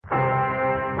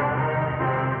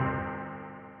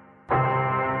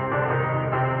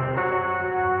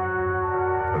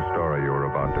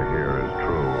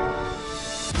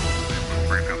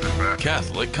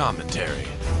Catholic commentary.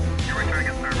 You're returning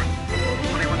a service.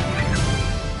 What do you want to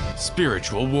see?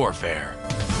 Spiritual warfare.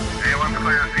 A1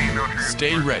 clear, see no transport.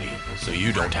 Stay ready so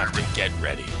you don't have to get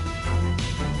ready.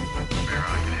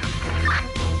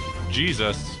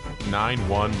 Jesus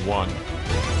 911.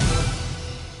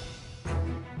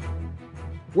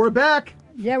 We're back.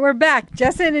 Yeah, we're back.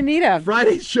 Jess and Anita.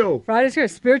 Friday's show. Friday's here.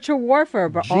 Spiritual warfare,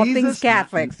 but all things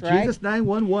Catholics, right? Jesus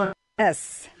 911.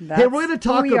 Yes. Hey, we're going to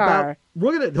talk about,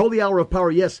 we're going to, Holy Hour of Power,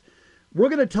 yes. We're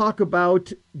going to talk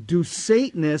about, do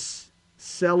Satanists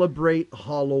celebrate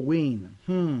Halloween?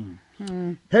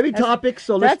 Heavy topic,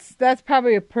 so that's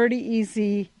probably a pretty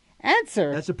easy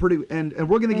answer. That's a pretty, and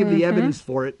we're going to give the evidence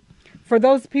for it. For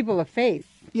those people of faith.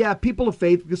 Yeah, people of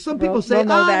faith, because some people say,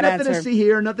 nothing answer. to see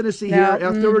here, nothing to see here,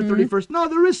 October 31st. No,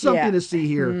 there is something to see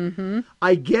here.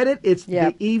 I get it. It's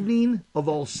the evening of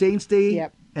All Saints' Day,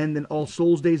 and then All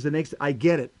Souls' Day is the next. I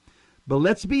get it. But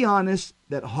let's be honest,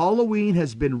 that Halloween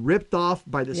has been ripped off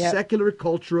by the secular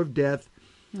culture of death,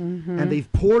 and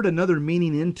they've poured another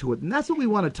meaning into it. And that's what we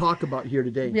want to talk about here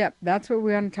today. Yep, that's what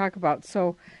we want to talk about.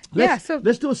 So, let's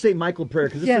do a St. Michael prayer,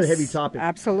 because this is a heavy topic.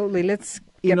 Absolutely. Let's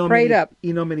get prayed up.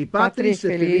 In nomine Patris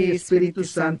et Filii et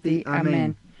Spiritus Sancti.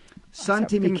 Amen.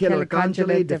 Sancti Michael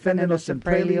Arcangele, defende-nos in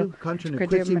prelio, contra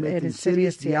nequitium et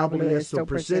insidious diaboli est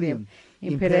opersidium.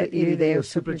 Imperet iri Deus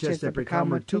supplices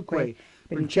deprecamur tuque,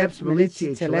 princeps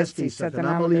militiae celestis,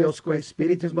 satanamaliosque,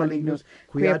 spiritus malignos,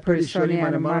 qui ad perditionem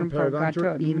animarum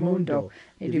purgantur in mundo,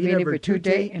 et divina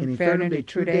virtute, infernum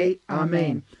detrude.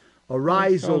 Amen.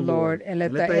 Arise, O Lord, and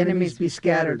let thy enemies be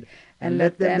scattered, and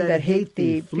let them that hate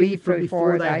thee flee from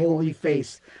before thy holy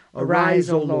face. Arise,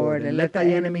 O Lord, and let thy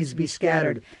enemies be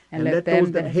scattered, and let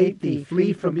those that hate thee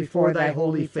flee from before thy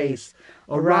holy face.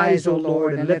 Arise, O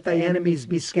Lord, and let thy enemies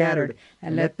be scattered,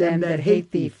 and let them that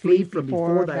hate thee flee from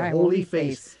before thy holy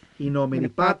face. In nomine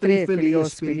Patris, Filii,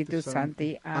 Spiritus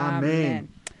Sancti. Amen.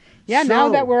 Yeah, now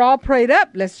that we're all prayed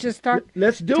up, let's just start.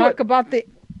 Let's talk about the.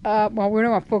 Well, we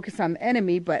don't want to focus on the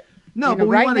enemy, but. No, but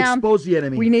we want to expose the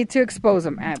enemy. We need to expose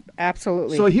them.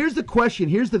 Absolutely. So here's the question.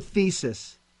 Here's the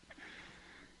thesis.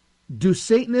 Do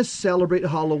Satanists celebrate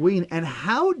Halloween? And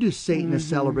how do Satanists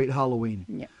celebrate Halloween?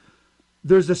 Yeah.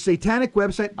 There's a satanic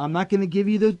website. I'm not going to give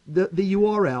you the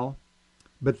URL,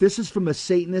 but this is from a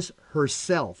Satanist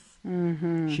herself.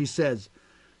 She says,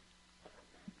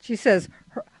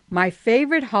 my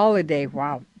favorite holiday,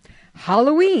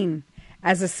 Halloween.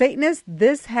 As a Satanist,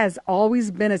 this has always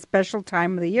been a special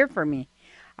time of the year for me.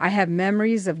 I have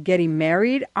memories of getting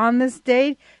married on this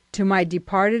day to my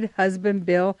departed husband,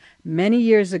 Bill, many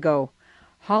years ago.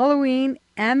 Halloween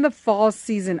and the fall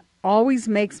season always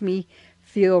makes me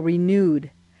feel renewed.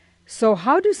 So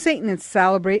how do Satanists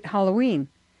celebrate Halloween?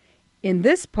 In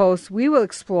this post, we will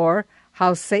explore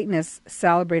how Satanists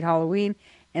celebrate Halloween,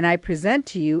 and I present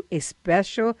to you a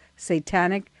special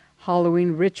satanic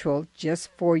Halloween ritual just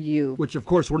for you. Which, of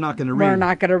course, we're not going to read. We're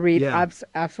not going to read. Yeah.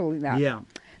 Absolutely not. Yeah.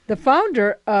 The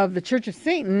founder of the Church of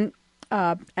Satan,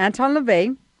 Anton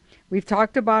LaVey, we've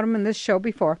talked about him in this show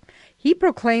before, he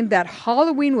proclaimed that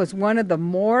Halloween was one of the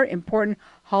more important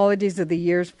holidays of the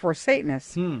year for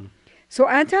Satanists. So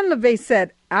Anton LaVey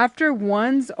said, after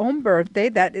one's own birthday,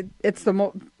 that it's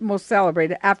the most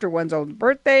celebrated after one's own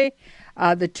birthday.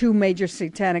 The two major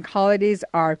satanic holidays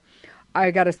are,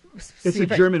 I got to see. It's a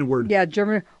German word. Yeah,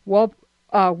 German.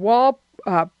 Walpurgisnacht.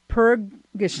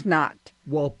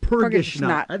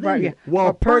 Walpurgisnacht.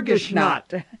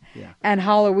 Walpurgisnacht. Yeah. And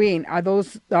Halloween are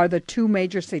the two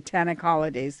major satanic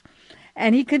holidays.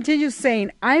 And he continues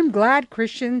saying, I'm glad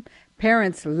Christian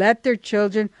parents let their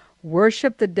children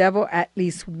worship the devil at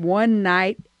least one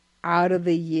night out of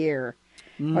the year.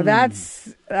 Well,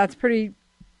 that's pretty.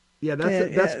 Yeah,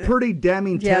 that's pretty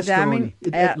damning testimony.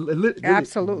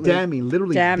 Absolutely. Damning,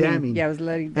 literally damning. Yeah, it was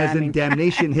literally damning. As in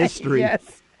damnation history.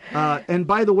 Yes. And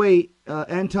by the way,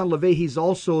 Anton LaVey, he's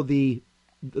also the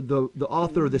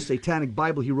author of the Satanic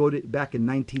Bible. He wrote it back in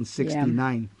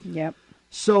 1969. Yeah. Yep.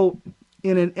 So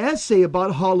in an essay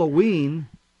about Halloween,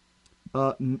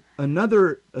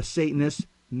 another Satanist,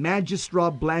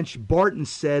 Magistra Blanche Barton,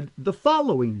 said the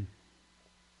following.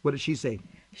 What did she say?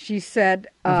 She said...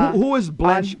 who is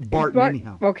Blanche Barton,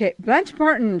 anyhow? Okay, Blanche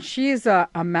Barton, she is a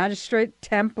magistrate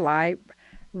Templi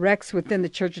Rex within the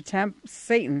Church of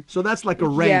Satan. So that's like a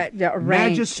rank. Yeah, a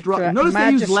rank. Magistra. Notice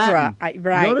they use Latin.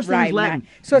 Notice they use Latin.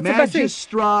 So it's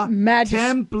Magistra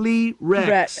Templi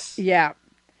Rex. Yeah.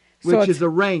 Which is a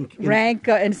rank. Rank,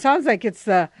 and it sounds like it's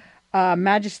the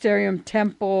Magisterium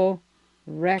Temple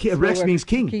Rex. Rex means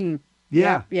king. King.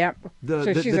 Yeah. Yeah.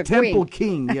 The temple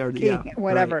king. King,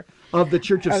 whatever. Right. Of the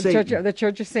Church of Satan. The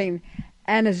Church of Satan.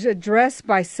 and is addressed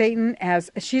by Satan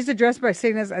as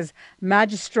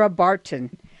Magistra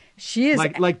Barton. She is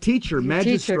like teacher,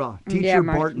 magistra, teacher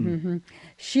Barton.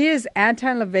 She is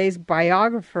Anton LaVey's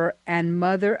biographer and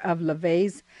mother of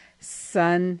LaVey's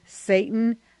son,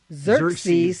 Satan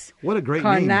Xerxes. What a great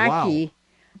name! Wow.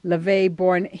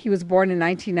 LaVey, he was born in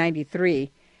 1993.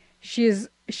 She is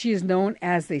known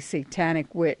as the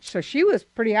Satanic Witch. So she was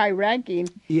pretty high ranking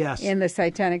in the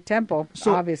Satanic Temple.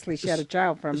 So, obviously, she had a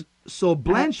child from. So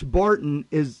Blanche Barton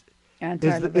is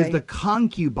the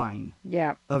concubine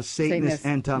of Satanist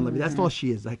Anton LaVey. That's all she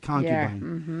is, a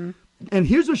concubine. And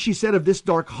here's what she said of this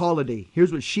dark holiday.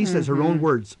 Here's what she says, her own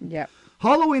words.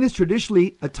 Halloween is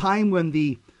traditionally a time when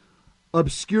the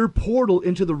obscure portal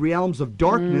into the realms of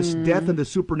darkness, death, and the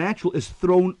supernatural is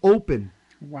thrown open.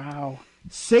 Wow.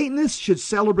 Satanists should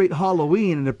celebrate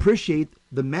Halloween and appreciate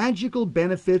the magical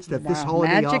benefits that this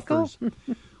holiday offers.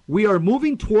 We are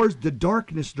moving towards the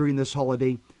darkness during this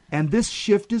holiday, and this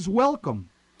shift is welcome.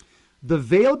 The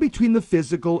veil between the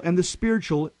physical and the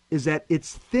spiritual is at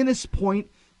its thinnest point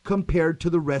compared to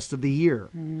the rest of the year.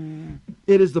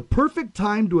 It is the perfect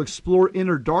time to explore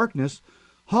inner darkness.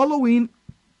 Halloween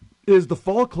is the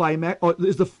fall climax,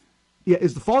 is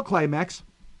the fall climax,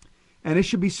 and it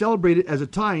should be celebrated as a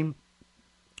time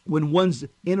when one's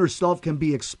inner self can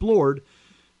be explored.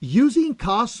 Using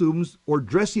costumes or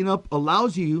dressing up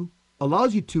allows you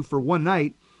to, for one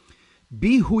night,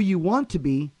 be who you want to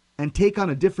be and take on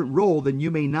a different role than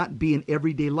you may not be in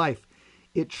everyday life.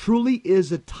 It truly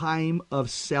is a time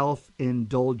of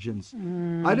self-indulgence.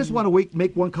 I just want to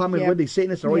make one comment. Wendy,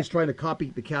 Satanists are always trying to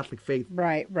copy the Catholic faith.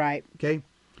 Right. Okay?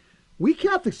 We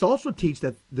Catholics also teach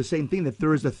that the same thing, that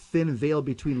there is a thin veil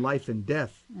between life and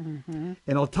death. And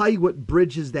I'll tell you what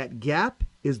bridges that gap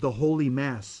is the Holy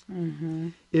Mass.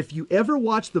 If you ever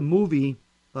watch the movie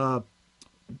on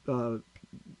the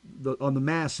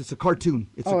Mass, it's a cartoon.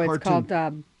 It's a cartoon. It's called...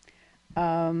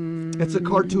 it's a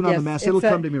cartoon on the Mass. It'll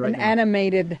come to me right now. An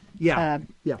animated... Yeah.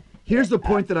 Here's the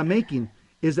point that I'm making,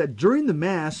 is that during the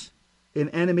Mass, an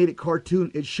animated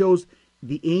cartoon, it shows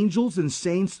the angels and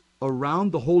saints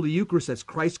around the Holy Eucharist as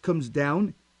Christ comes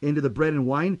down into the bread and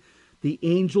wine. The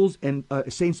angels and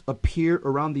saints appear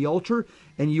around the altar,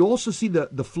 and you also see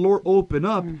the floor open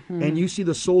up, and you see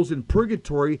the souls in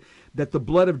purgatory, that the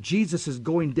blood of Jesus is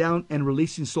going down and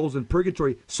releasing souls in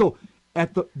purgatory. So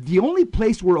at the only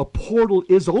place where a portal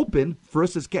is open for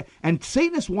us as and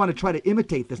Satanists want to try to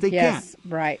imitate this. They can't.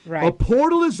 Right. A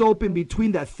portal is open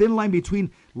between that thin line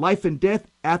between life and death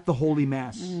at the Holy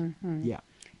Mass.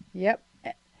 Yep.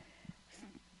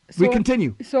 We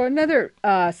continue. So another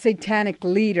satanic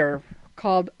leader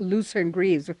called Lucerne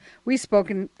Greaves. We've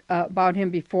spoken about him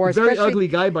before. Very ugly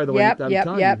guy, by the way.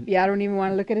 Yep. Yeah, I don't even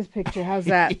want to look at his picture. How's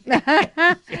that?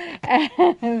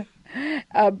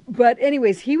 But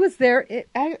anyways, he was there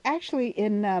actually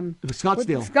in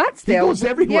Scottsdale. He goes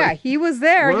everywhere. Yeah, he was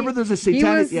there. Wherever there's a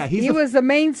satanic, he was the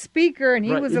main speaker, and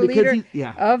he was a leader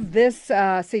of this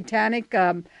satanic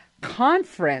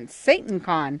conference, Satan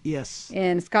Con. Yes.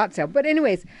 In Scottsdale. But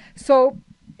anyways, so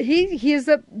he is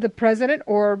the president,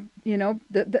 or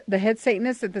the head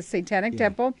Satanist at the Satanic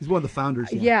Temple. He's one of the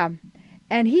founders. Yeah.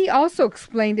 And he also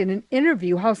explained in an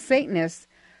interview how Satanists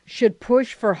should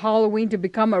push for Halloween to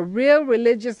become a real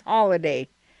religious holiday.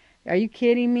 Are you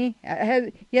kidding me?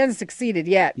 He hasn't succeeded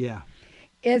yet. Yeah.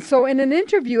 And so in an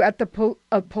interview at the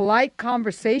Polite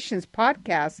Conversations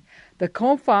podcast, the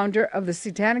co-founder of the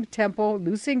Satanic Temple,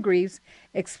 Lucerne Greaves,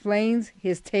 explains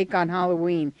his take on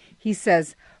Halloween. He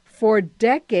says, for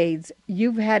decades,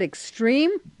 you've had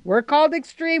we're called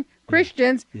extreme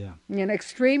Christians,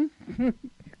 extreme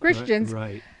Christians,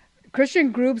 right.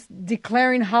 Christian groups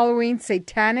declaring Halloween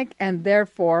satanic and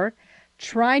therefore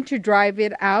trying to drive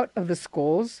it out of the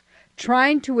schools,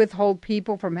 trying to withhold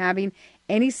people from having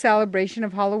any celebration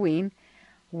of Halloween.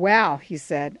 Well, he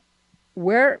said,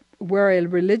 we're a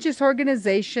religious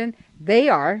organization. They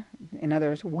are, in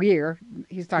other words,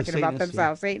 he's talking about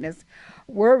themselves, Satanists.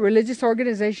 We're a religious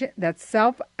organization that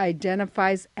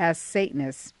self-identifies as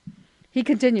Satanists. He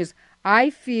continues, I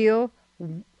feel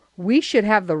we should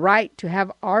have the right to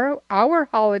have our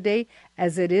holiday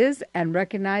as it is and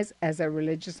recognized as a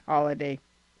religious holiday.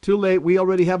 Too late. We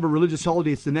already have a religious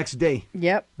holiday. It's the next day.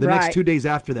 Yep. The next 2 days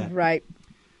after that. Right.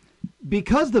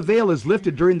 Because the veil is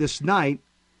lifted during this night,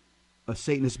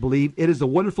 Satanists believe, it is a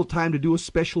wonderful time to do a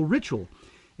special ritual.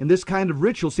 And this kind of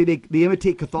ritual, see, they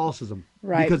imitate Catholicism.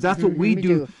 Right. Because that's what we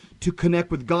do to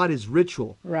connect with God, is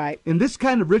ritual. Right. In this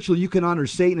kind of ritual, you can honor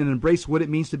Satan and embrace what it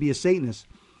means to be a Satanist.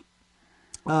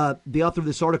 The author of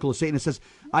this article, a Satanist, says,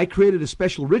 I created a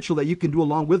special ritual that you can do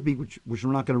along with me, which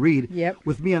we're not going to read,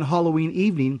 with me on Halloween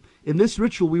evening. In this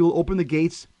ritual, we will open the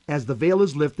gates as the veil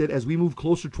is lifted, as we move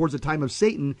closer towards the time of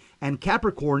Satan and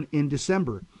Capricorn in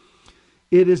December.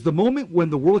 It is the moment when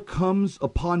the world comes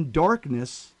upon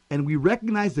darkness and we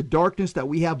recognize the darkness that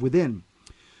we have within.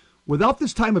 Without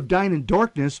this time of dying in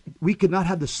darkness, we could not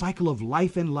have the cycle of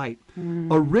life and light.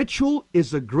 A ritual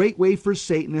is a great way for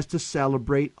Satanists to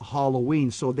celebrate Halloween.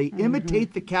 So they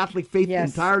imitate the Catholic faith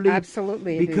entirely.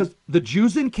 Absolutely. Because the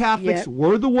Jews and Catholics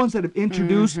were the ones that have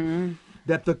introduced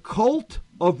that the cult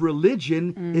of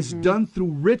religion is done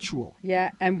through ritual. Yeah,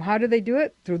 and how do they do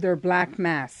it? Through their black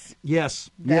mass.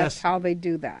 Yes, That's how they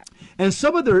do that. And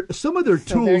some of their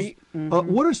tools.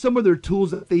 What are some of their tools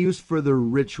that they use for their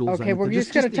rituals? Okay, we're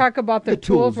just going to talk about the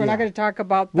tools. We're not going to talk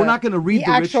about we're not going to read the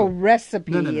actual ritual.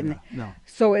 recipe. No.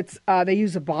 So it's they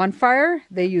use a bonfire.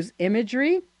 They use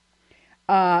imagery,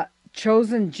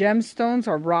 chosen gemstones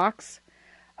or rocks,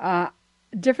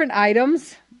 different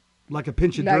items. Like a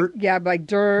pinch of dirt? Yeah, like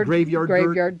dirt.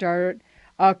 Graveyard dirt.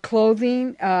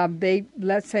 Clothing.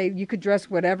 Let's say you could dress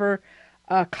whatever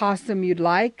costume you'd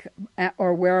like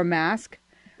or wear a mask.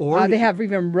 Or they have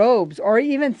even robes, or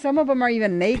even some of them are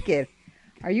even naked.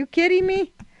 Are you kidding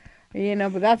me?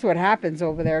 But that's what happens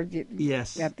over there.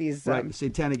 Yes. At these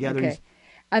satanic gatherings. Okay.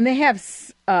 And they have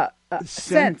scents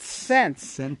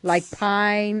like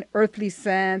pine, earthly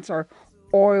scents, or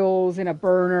oils in a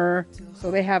burner. So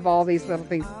they have all these little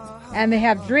things. And they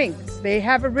have drinks. They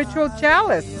have a ritual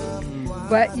chalice.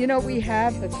 But, we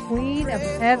have the Queen of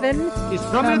Heaven. She's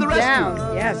coming to the rescue.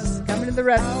 Down. Yes, coming to the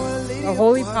rescue. A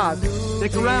holy pause.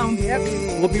 Stick around. Yep.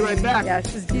 We'll be right back. Yes,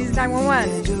 this is Jesus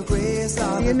 911.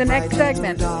 See you in the next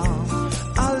segment.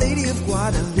 Our Lady of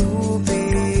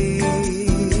Guadalupe,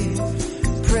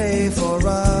 pray for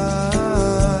us.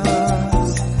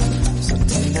 So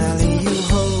tenderly you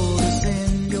hold us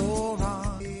in your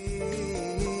arms.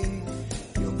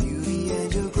 Your beauty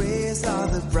and your grace are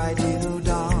the bright little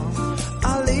dawn.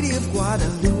 Our Lady of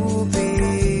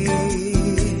Guadalupe,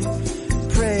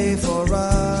 pray for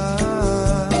us.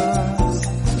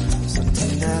 So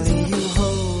tenderly you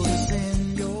hold us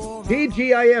in your arms.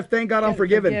 TGIF, thank God I'm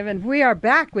forgiven. We are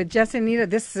back with Jess and Nita.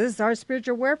 This is our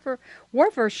spiritual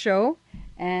warfare show,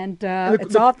 and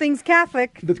it's all things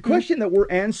Catholic. The question that we're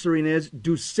answering is,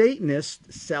 do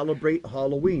Satanists celebrate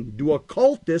Halloween? Do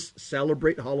occultists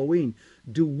celebrate Halloween?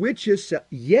 Do witches?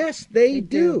 Yes, they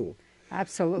do.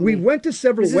 Absolutely. We went to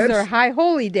several This is their high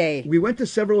holy day. We went to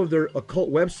several of their occult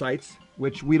websites,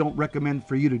 which we don't recommend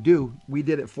for you to do. We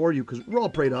did it for you because we're all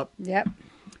prayed up. Yep.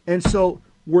 And so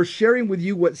we're sharing with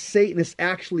you what Satanists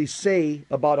actually say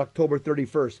about October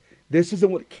 31st. This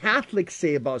isn't what Catholics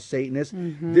say about Satanists.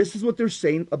 This is what they're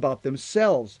saying about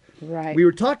themselves. Right. We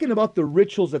were talking about the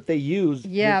rituals that they use.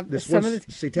 Yeah. This some one of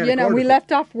the, satanic we article.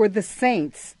 left off with the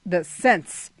saints, the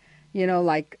scents,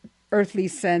 like earthly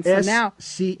scents. And now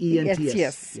SCENTS.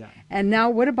 Yes. Yeah. And now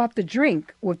what about the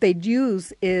drink? What they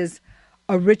use is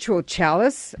a ritual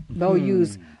chalice. They'll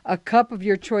use a cup of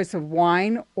your choice of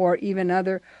wine or even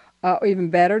or even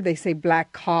better, they say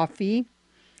black coffee.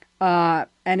 And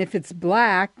if it's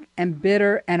black and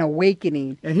bitter and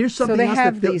awakening. And here's something else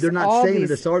that they're not saying in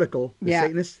this article. The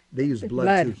Satanists, they use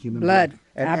blood too, human blood.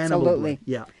 And absolutely. Blood.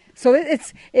 Yeah. So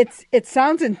it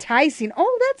sounds enticing.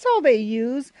 Oh, that's all they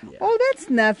use. Yeah. Oh, that's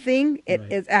nothing.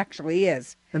 It actually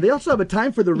is. And they also have a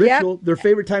time for the ritual. Their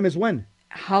favorite time is when?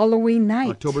 Halloween night.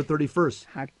 October 31st.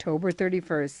 October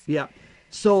 31st. Yeah.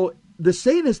 So the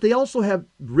Satanists, they also have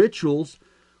rituals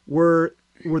where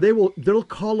they'll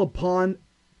call upon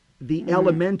the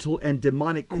elemental and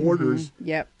demonic quarters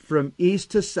from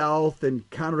east to south and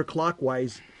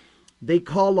counterclockwise. They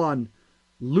call on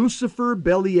Lucifer,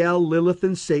 Belial, Lilith,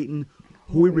 and Satan,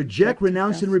 who we reject,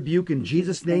 renounce, and rebuke in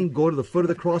Jesus' name. Go to the foot of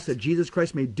the cross that Jesus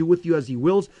Christ may do with you as he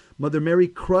wills. Mother Mary,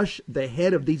 crush the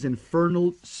head of these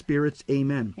infernal spirits.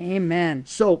 Amen. Amen.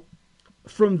 So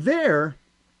from there,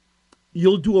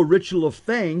 you'll do a ritual of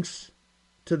thanks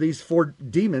to these four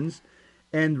demons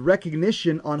and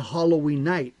recognition on Halloween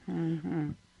night.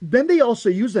 Then they also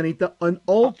use, Anita, an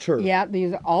altar. Yeah, they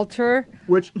use an altar.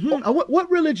 Which,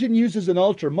 what religion uses an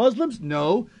altar? Muslims?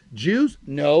 No. Jews?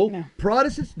 No.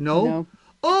 Protestants? No.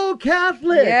 Oh,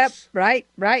 Catholics! Yep,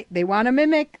 right. They want to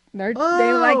mimic. They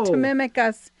like to mimic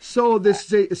us. So this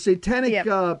satanic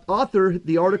author,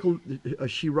 the article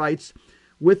she writes,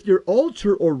 with your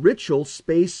altar or ritual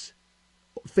space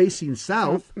facing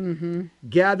south,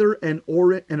 gather and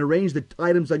arrange the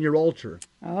items on your altar.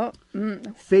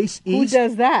 Face east. Who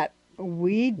does that?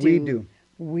 We do.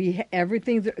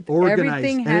 Everything's organized.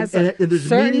 Everything has and there's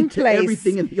certain meaning to place.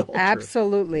 everything in the altar.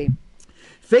 Absolutely.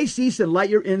 Face east and light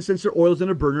your incense or oils in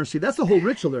a burner. See, that's the whole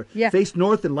ritual there. Yeah. Face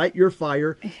north and light your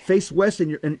fire. Face west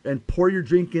and pour your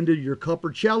drink into your cup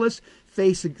or chalice.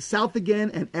 Face south again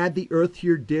and add the earth to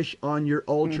your dish on your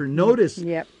altar. Notice,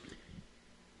 Yep.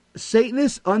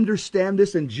 Satanists understand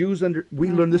this, and Jews we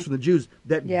learned this from the Jews,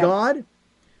 that Yeah. God,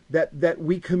 that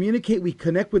we communicate, we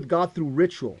connect with God through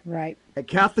ritual. Right. And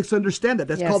Catholics understand that.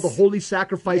 That's Yes. called the holy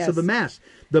sacrifice of the Yes. Mass.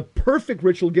 The perfect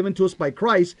ritual given to us by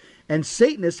Christ. And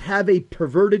Satanists have a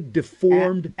perverted,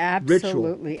 deformed ritual.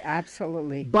 Absolutely.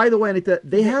 Absolutely. By the way, Anita,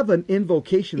 they have an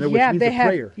invocation there, which means they a have,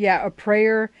 prayer. Yeah, a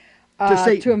prayer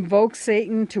Satan. to invoke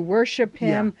Satan, to worship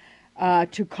him,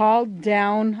 to call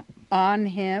down on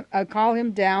him, call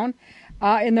him down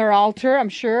in their altar, I'm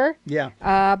sure. Yeah.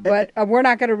 But we're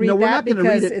not going to read No, we're that not gonna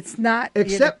because read it. it's not.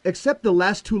 Except the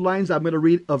last two lines I'm going to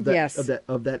read of that Yes.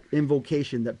 of that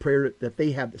invocation, that prayer that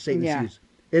they have, that Satanists Yeah. use.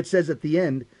 It says at the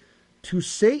end, "To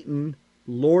Satan,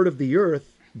 Lord of the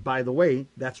earth." By the way,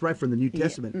 that's right from the New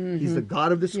Testament. He's the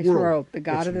God of this world. The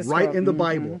God It's of this right world. in the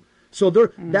Bible. So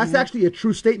that's actually a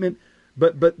true statement.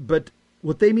 But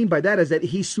what they mean by that is that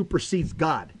he supersedes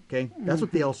God. Okay, that's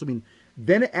what they also mean.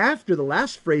 Then after the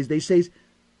last phrase, they say,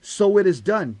 "So it is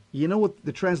done." You know what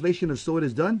the translation of "so it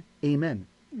is done"? Amen.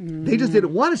 They just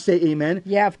didn't want to say amen.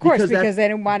 Yeah, of course, because they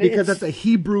didn't want it. Because that's a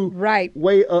Hebrew Right.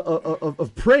 way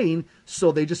of praying.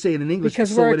 So they just say it in English.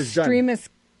 Because "So we're it is done." extremist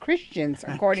Christians,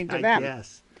 according to them.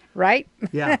 Yes. Right?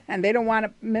 Yeah. And they don't want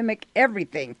to mimic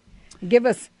everything. Give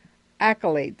us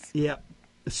accolades. Yeah.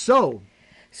 So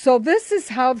So this is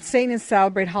how Satanists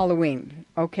celebrate Halloween.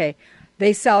 Okay.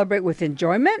 They celebrate with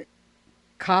enjoyment,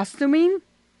 costuming,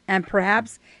 and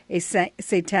perhaps a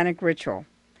satanic ritual.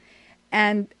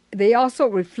 And they also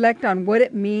reflect on what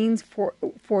it means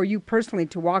for you personally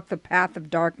to walk the path of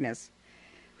darkness.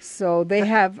 So they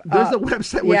have... there's a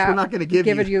website which we're not going to give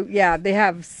you. Yeah, they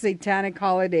have satanic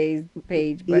holidays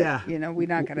page, but we're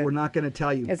not going to... We're not going to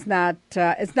tell you. It's not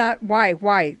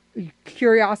why?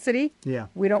 Curiosity? Yeah.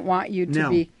 We don't want you to Now,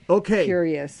 be okay.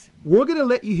 curious. We're going to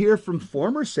let you hear from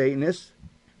former Satanists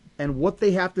and what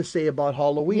they have to say about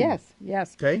Halloween.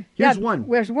 Yes. Okay? Here's one.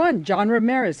 There's one. John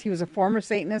Ramirez. He was a former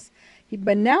Satanist,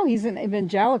 but now he's an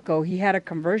evangelical. He had a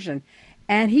conversion.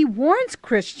 And he warns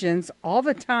Christians all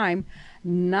the time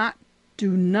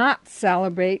do not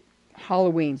celebrate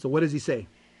Halloween. So what does he say?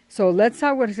 So let's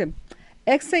talk what he said.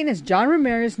 Ex-Satanist John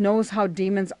Ramirez knows how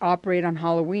demons operate on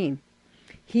Halloween.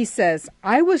 He says,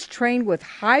 "I was trained with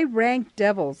high-ranked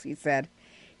devils," he said.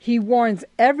 He warns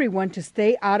everyone to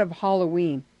stay out of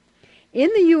Halloween. In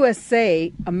the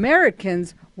USA,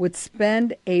 Americans would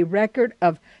spend a record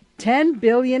of $10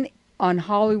 billion on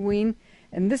Halloween,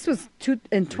 and this was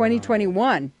in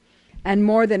 2021, and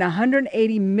more than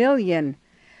 180 million,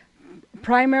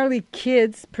 primarily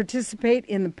kids, participate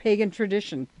in the pagan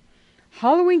tradition.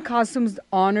 Halloween costumes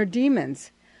honor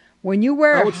demons. When you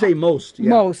wear I would say most. Yeah.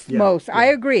 Most. Yeah. I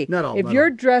agree. Not all. If not you're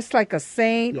all. dressed like a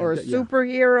saint or a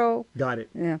superhero, Got it.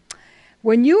 yeah.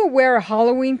 When you wear a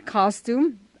Halloween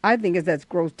costume, I think that's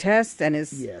grotesque and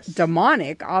is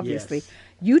demonic, obviously. Yes.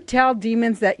 You tell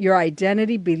demons that your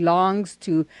identity belongs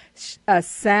to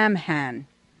Samhain,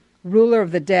 ruler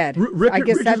of the dead.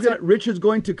 Richard's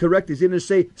going to correct. He's going to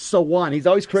say Sawan. He's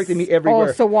always correcting me everywhere.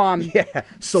 Oh, Sawan. Yeah,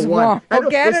 Sawan.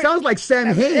 It sounds like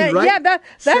Samhain, right? Yeah,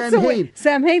 that's the way.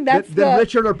 Samhain, that's then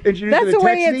Richard, our engineer, is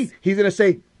going to text me. He's going to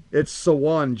say, "It's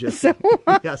Sawan, just."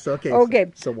 Yes, okay. Okay.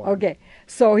 Sawan. Okay.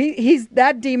 So he's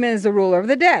that demon is the ruler of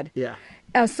the dead. Yeah.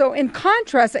 So in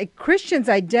contrast, a Christian's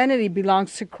identity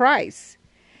belongs to Christ.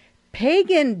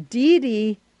 Pagan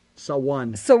deity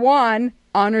Sawan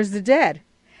honors the dead.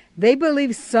 They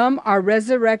believe some are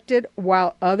resurrected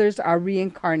while others are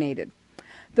reincarnated.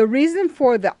 The reason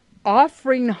for the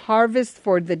offering harvest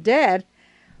for the dead,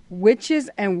 witches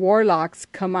and warlocks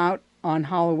come out on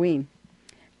Halloween.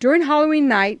 During Halloween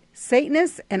night,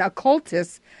 Satanists and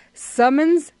occultists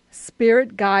summons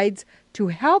spirit guides to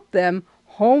help them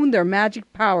hone their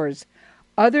magic powers.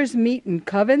 Others meet in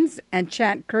covens and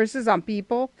chant curses on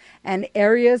people and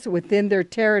areas within their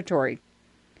territory.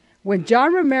 When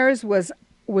John Ramirez was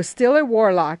still a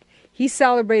warlock, he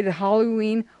celebrated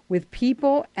Halloween with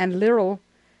people and literal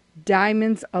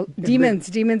demons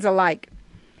alike.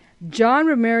 John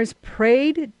Ramirez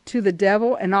prayed to the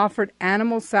devil and offered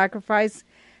animal sacrifices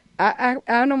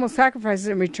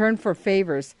in return for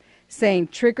favors, saying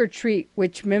 "trick or treat,"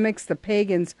 which mimics the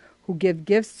pagans who give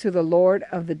gifts to the Lord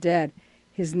of the dead.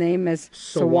 His name is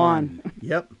Sawan.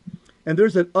 Yep. And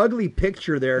there's an ugly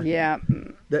picture there. Yeah.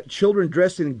 That children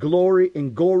dressed in gory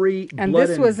and blood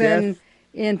this was death. in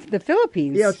in the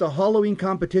Philippines. Yeah, it's a Halloween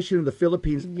competition in the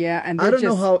Philippines. Yeah, and I don't know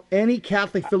just- how any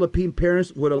Catholic Philippine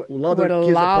parents would allow their kids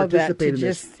to allow that participate to in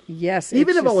this. just yes. Even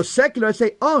it's if I just- was secular, I'd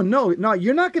say, "Oh no,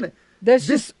 you're not gonna." There's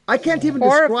This just I can't even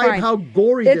horrifying. describe how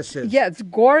gory this is. Yeah, it's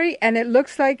gory, and it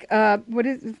looks like what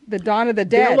is it? The Dawn of the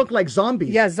They Dead? all look like zombies.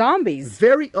 Yeah, zombies.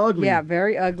 Very ugly. Yeah,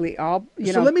 very ugly. All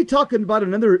you So know. let me talk about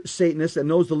another Satanist that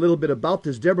knows a little bit about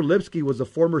this. Deborah Lipsky was a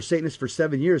former Satanist for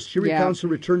 7 years. She Yeah. recounts her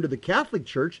return to the Catholic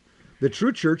Church, the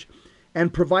true church,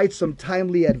 and provides some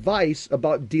timely advice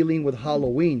about dealing with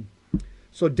Halloween.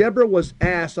 So Deborah was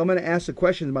asked, I'm going to ask the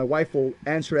question, and my wife will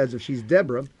answer as if she's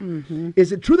Deborah. Mm-hmm.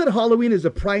 Is it true that Halloween is a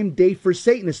prime day for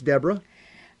Satanists, Deborah?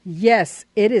 Yes,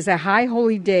 it is a high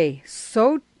holy day,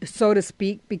 so to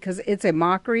speak, because it's a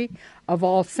mockery of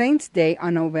All Saints' Day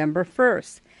on November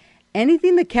 1st.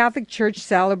 Anything the Catholic Church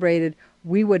celebrated,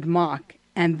 we would mock,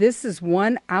 and this is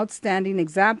one outstanding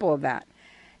example of that.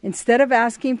 Instead of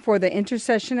asking for the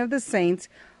intercession of the saints,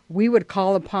 we would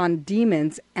call upon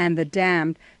demons and the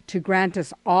damned to grant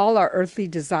us all our earthly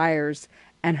desires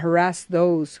and harass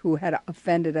those who had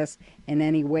offended us in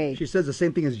any way. She says the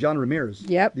same thing as John Ramirez.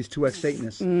 Yep. These two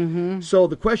ex-Satanists. So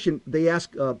the question, they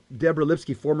asked Deborah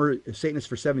Lipsky, former Satanist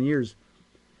for 7 years,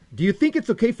 do you think it's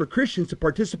okay for Christians to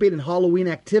participate in Halloween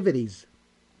activities?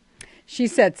 She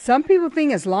said, some people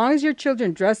think as long as your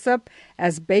children dress up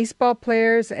as baseball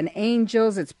players and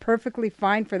angels, it's perfectly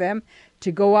fine for them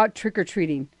to go out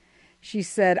trick-or-treating. She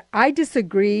said, I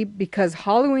disagree because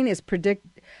Halloween is predicated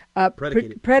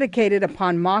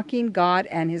upon mocking God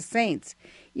and his saints.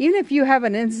 Even if you have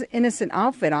an innocent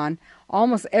outfit on,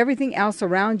 almost everything else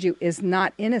around you is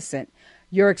not innocent.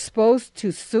 You're exposed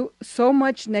to so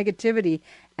much negativity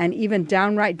and even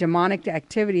downright demonic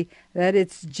activity that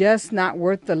it's just not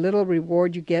worth the little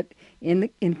reward you get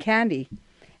in candy.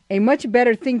 A much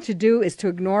better thing to do is to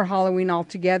ignore Halloween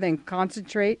altogether and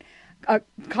concentrate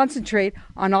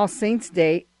on All Saints'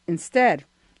 Day instead.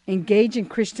 Engage in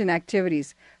Christian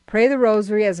activities. Pray the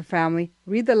rosary as a family.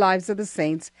 Read the lives of the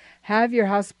saints. Have your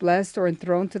house blessed or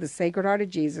enthroned to the Sacred Heart of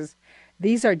Jesus.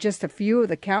 These are just a few of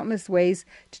the countless ways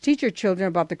to teach your children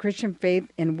about the Christian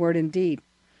faith in word and deed.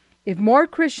 If more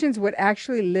Christians would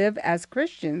actually live as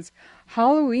Christians,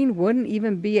 Halloween wouldn't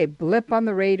even be a blip on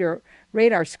the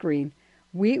radar screen.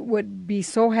 We would be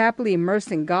so happily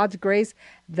immersed in God's grace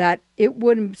that it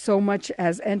wouldn't so much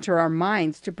as enter our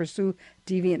minds to pursue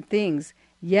deviant things.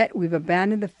 Yet we've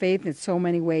abandoned the faith in so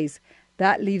many ways.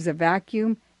 That leaves a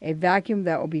vacuum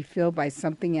that will be filled by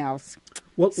something else.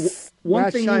 Well,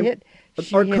 one thing she hit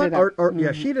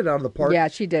it out of the park. Yeah,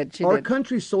 she did. Our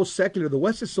country's so secular. The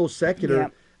West is so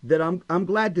secular that I'm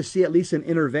glad to see at least an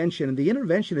intervention. And the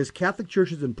intervention is Catholic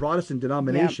churches and Protestant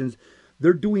denominations.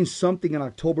 They're doing something on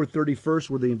October 31st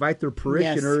where they invite their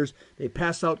parishioners. Yes. They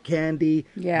pass out candy.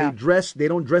 Yeah. They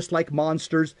don't dress like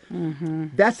monsters. Mm-hmm.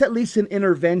 That's at least an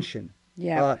intervention.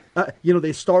 Yeah.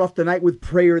 They start off the night with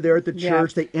prayer there at the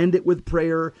church. They end it with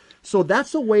prayer. So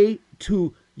that's a way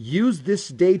to use this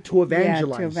day to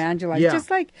evangelize. Yeah, to evangelize. Yeah.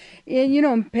 Just like,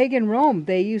 in pagan Rome,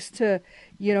 they used to,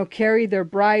 carry their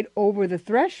bride over the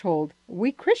threshold.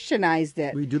 We Christianized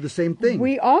it. We do the same thing.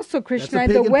 We also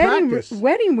Christianized the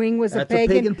wedding ring was a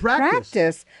pagan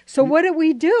practice. So what did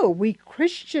we do? We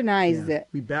Christianized it.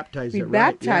 We baptized it. We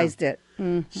baptized it.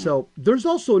 Mm-hmm. So there's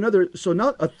also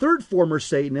now a third former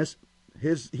Satanist.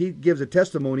 He gives a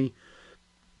testimony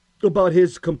about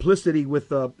his complicity with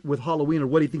Halloween or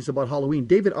what he thinks about Halloween.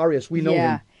 David Arias, we know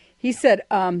him. He said,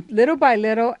 little by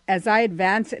little, as I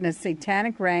advance in the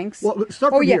satanic ranks. Well,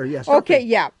 start from here. Yes.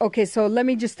 Yeah. Okay. So let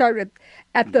me just start with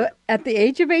at the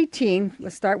age of 18.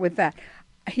 Let's start with that.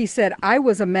 He said, I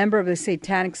was a member of the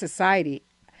Satanic Society.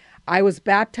 I was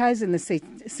baptized in the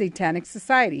Satanic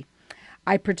Society.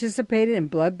 I participated in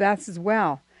bloodbaths as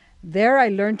well. There, I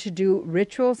learned to do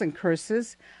rituals and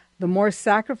curses. The more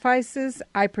sacrifices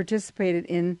I participated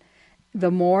in, the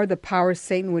more the power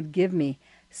Satan would give me.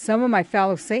 Some of my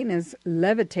fellow Satanists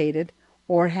levitated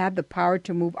or had the power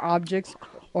to move objects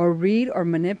or read or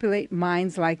manipulate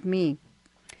minds like me.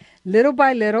 Little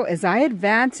by little, as I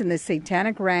advanced in the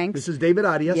satanic ranks... This is David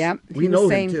Arias. Yep. We know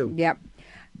him too. Yep.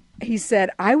 He said,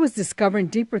 I was discovering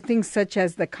deeper things such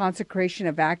as the consecration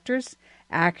of actors,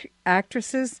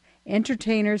 actresses,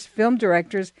 entertainers, film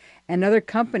directors, and other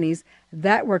companies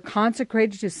that were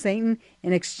consecrated to Satan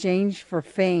in exchange for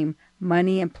fame,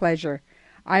 money, and pleasure.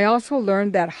 I also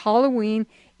learned that Halloween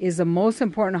is the most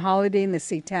important holiday in the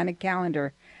satanic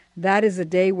calendar. That is a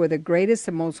day where the greatest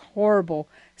and most horrible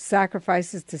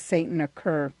sacrifices to Satan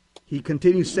occur. He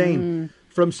continues saying,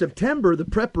 from September, the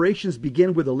preparations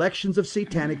begin with elections of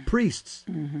satanic priests.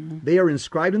 Mm-hmm. They are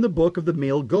inscribed in the book of the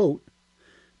male goat.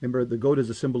 Remember, the goat is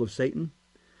a symbol of Satan.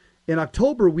 In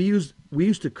October, we used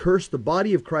to curse the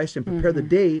body of Christ and prepare the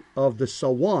day of the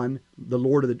Sawan,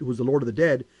 who was the Lord of the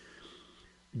dead.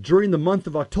 During the month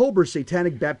of October,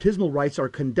 satanic baptismal rites are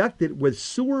conducted with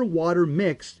sewer water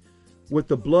mixed with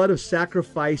the blood of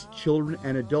sacrificed children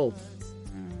and adults.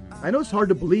 I know it's hard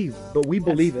to believe, but we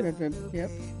believe it. Yep.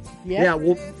 Yeah,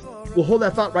 we'll hold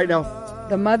that thought right now.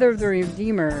 The mother of the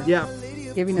Redeemer. Yeah.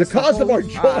 Giving The us cause of our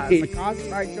holy joy. cause, the cause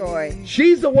of our joy.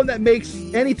 She's the one that makes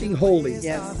anything holy.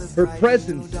 Yes. Her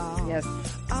presence. Yes.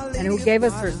 And who gave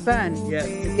us her son. Yes.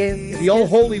 Who gave The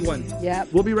all-holy one.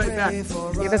 Yep. We'll be right back.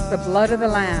 Give us the blood of the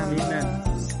Lamb. Amen.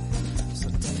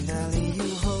 Tenderly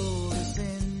you hold us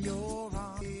in your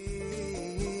arms.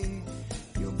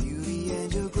 Your beauty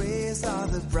and your grace are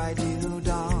the bright new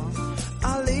dawn.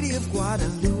 Our Lady of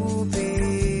Guadalupe,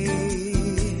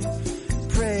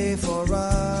 pray for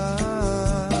us.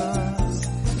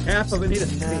 Half of Anita.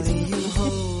 Tenderly you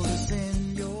hold us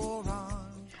in your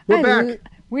arms. We're back.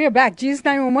 We are back. Jesus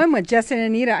 911 with Jess and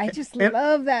Anita. I just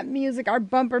love that music, our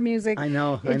bumper music. I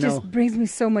know. It just brings me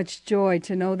so much joy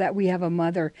to know that we have a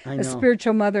mother, I a know.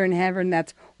 spiritual mother in heaven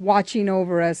that's watching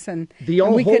over us. And The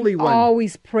and we all-holy can one.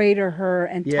 always pray to her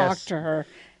and Yes. talk to her.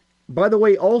 By the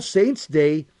way, All Saints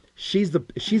Day, she's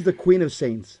the queen of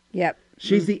saints. Yep.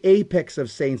 She's the apex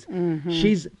of saints.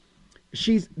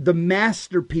 She's the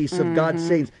masterpiece of God's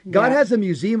saints. God Yeah. has a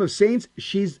museum of saints.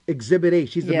 She's Exhibit A.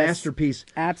 She's the Yes. masterpiece.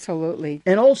 Absolutely.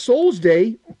 And All Souls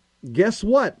Day, guess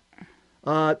what?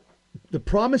 The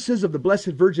promises of the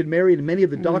Blessed Virgin Mary and many of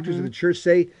the doctors of the church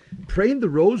say praying the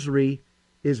rosary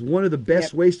is one of the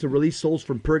best Yep. ways to release souls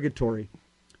from purgatory.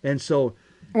 And so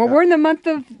Well, we're in the month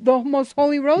of the Most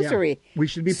Holy Rosary. we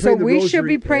should be So praying the we rosary should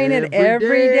be praying it every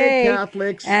every day,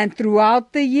 Catholics. and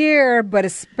throughout the year, but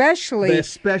especially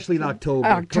in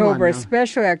October. Come on now.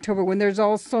 especially October, when there's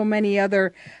also many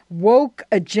other woke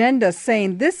agendas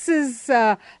saying this is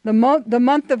the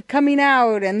month of coming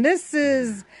out, and this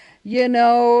is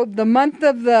the month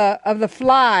of the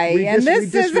fly, We and this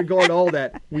is disregard all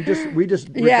that. We just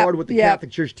regard what the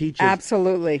Catholic Church teaches.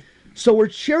 Absolutely. So we're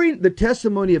sharing the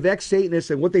testimony of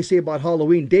ex-Satanists and what they say about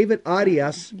Halloween. David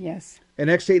Arias, Yes. an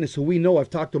ex-Satanist who we know, I've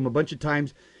talked to him a bunch of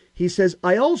times. He says,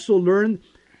 I also learned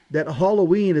that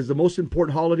Halloween is the most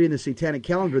important holiday in the satanic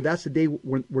calendar. That's the day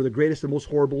where the greatest and most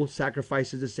horrible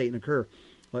sacrifices to Satan occur.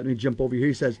 Let me jump over here.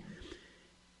 He says,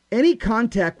 any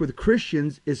contact with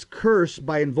Christians is cursed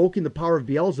by invoking the power of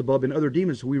Beelzebub and other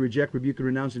demons who we reject, rebuke, and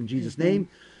renounce in Jesus' name.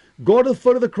 Go to the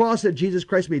foot of the cross that Jesus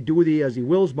Christ may do with you as he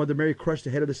wills. Mother Mary crushed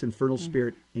the head of this infernal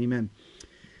spirit. Amen.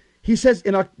 He says,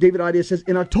 David Arias says,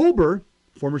 in October,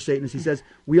 former Satanist, he says,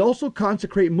 we also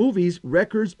consecrate movies,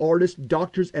 records, artists,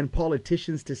 doctors, and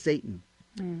politicians to Satan.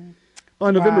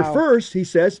 On November 1st, he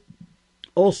says,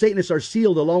 all Satanists are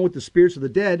sealed along with the spirits of the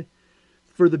dead.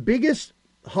 For the biggest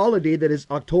holiday that is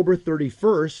October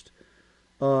 31st,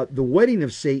 the wedding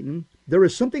of Satan, there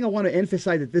is something I want to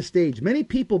emphasize at this stage. Many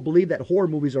people believe that horror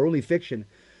movies are only fiction,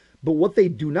 but what they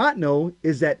do not know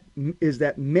is that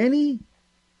many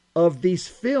of these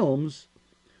films,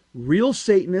 real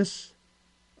Satanists,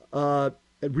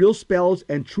 real spells,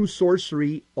 and true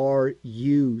sorcery are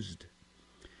used.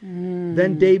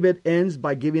 Then David ends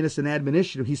by giving us an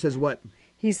admonition. He says what?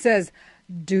 He says,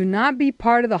 do not be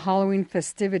part of the Halloween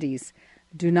festivities.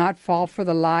 Do not fall for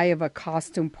the lie of a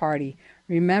costume party.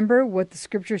 Remember what the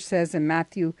scripture says in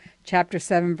Matthew chapter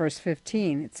 7, verse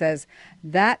 15. It says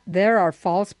that there are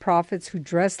false prophets who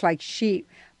dress like sheep,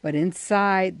 but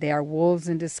inside they are wolves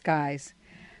in disguise.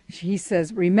 He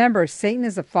says, remember, Satan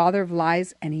is the father of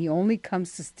lies, and he only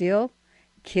comes to steal,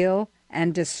 kill,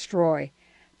 and destroy.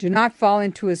 Do not fall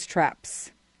into his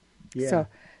traps. Yeah.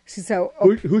 So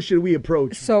Who should we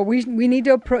approach? So we need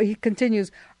to approach. He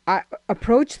continues,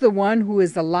 approach the one who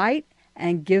is the light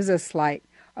and gives us light.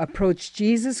 Approach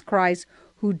Jesus Christ,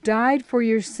 who died for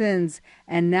your sins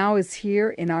and now is here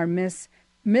in our midst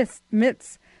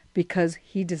because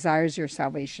he desires your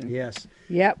salvation. Yes.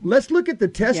 Yep. Let's look at the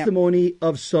testimony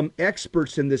of some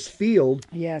experts in this field.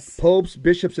 Yes. Popes,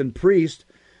 bishops, and priests.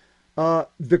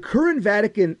 The current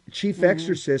Vatican chief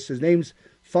exorcist, his name's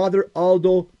Father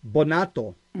Aldo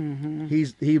Bonato.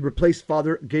 He replaced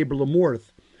Father Gabriel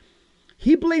Amorth.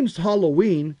 He blames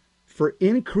Halloween for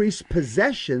increased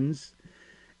possessions,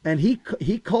 and he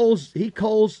calls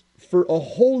for a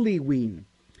holy ween.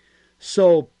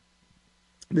 So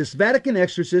this Vatican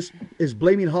exorcist is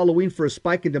blaming Halloween for a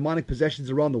spike in demonic possessions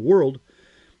around the world.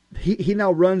 He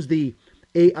now runs the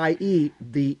AIE,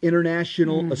 the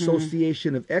International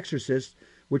Association of Exorcists,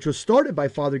 which was started by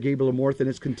Father Gabriel Amorth and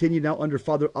is continued now under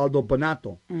Father Aldo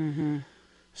Bonato.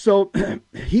 So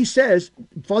he says,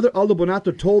 Father Aldo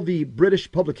Bonato told the British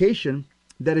publication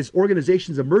that his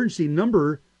organization's emergency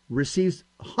number receives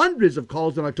hundreds of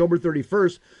calls on October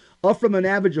 31st, up from an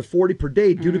average of 40 per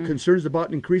day due to concerns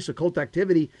about increased occult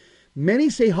activity. Many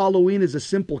say Halloween is a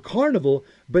simple carnival,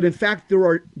 but in fact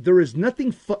there is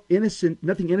nothing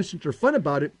innocent or fun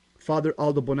about it, Father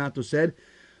Aldo Bonato said.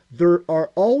 There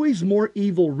are always more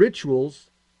evil rituals,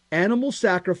 animal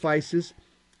sacrifices,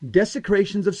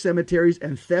 desecrations of cemeteries,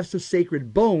 and thefts of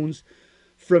sacred bones.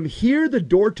 From here, the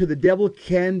door to the devil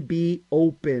can be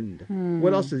opened.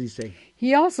 What else does he say?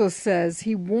 He also says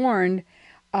he warned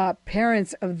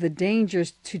parents of the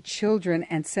dangers to children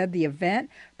and said the event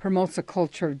promotes a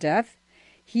culture of death.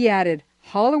 He added,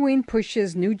 Halloween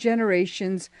pushes new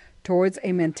generations towards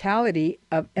a mentality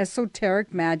of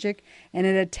esoteric magic, and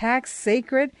it attacks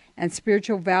sacred and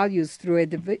spiritual values through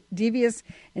a devious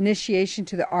initiation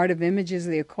to the art of images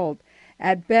of the occult.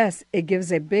 At best, it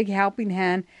gives a big helping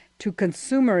hand to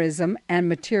consumerism and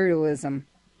materialism.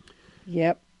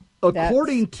 Yep.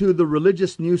 According to the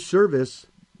Religious News Service,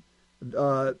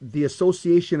 the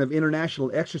Association of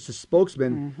International Exorcist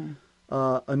spokesman,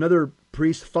 another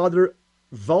priest, Father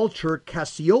Vulture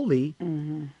Cassioli,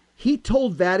 he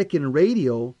told Vatican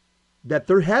Radio that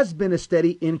there has been a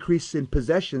steady increase in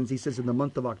possessions, he says, in the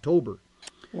month of October.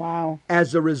 Wow.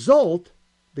 As a result,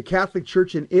 the Catholic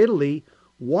Church in Italy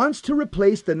wants to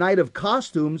replace the night of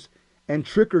costumes and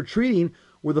trick-or-treating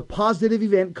with a positive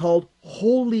event called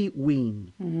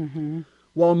Hollyween.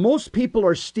 While most people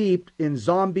are steeped in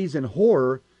zombies and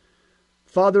horror,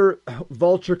 Father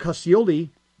Vulture Cassioli,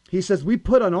 he says, we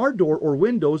put on our door or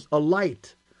windows a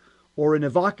light or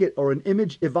an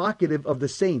image evocative of the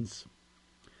saints.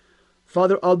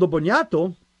 Father Aldo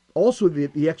Bonato, also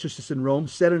the exorcist in Rome,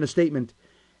 said in a statement,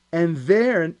 and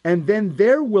then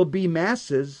there will be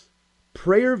masses,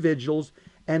 prayer vigils,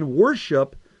 and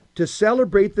worship to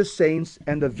celebrate the saints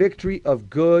and the victory of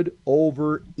good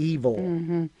over evil.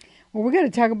 Well, we're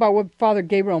going to talk about what Father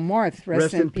Gabriel Marth,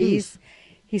 rest in peace.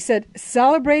 He said,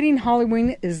 celebrating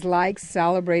Halloween is like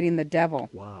celebrating the devil.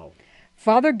 Wow.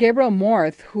 Father Gabriel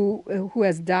Marth, who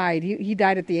has died, he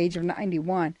died at the age of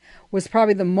 91, was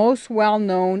probably the most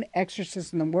well-known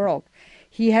exorcist in the world.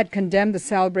 He had condemned the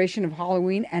celebration of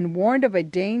Halloween and warned of a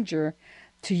danger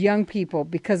to young people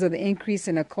because of the increase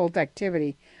in occult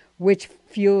activity, which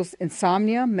fuels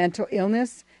insomnia, mental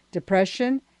illness,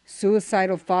 depression,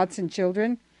 suicidal thoughts in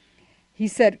children. He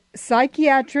said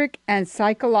psychiatric and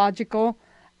psychologic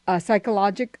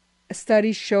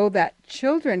studies show that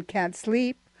children can't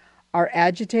sleep, are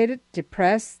agitated,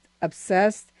 depressed,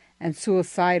 obsessed, and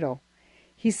suicidal.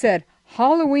 He said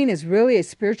Halloween is really a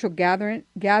spiritual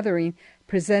gathering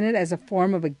presented as a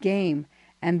form of a game,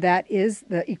 and that is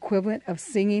the equivalent of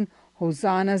singing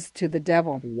hosannas to the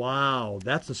devil. Wow,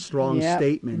 that's a strong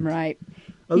statement. Right.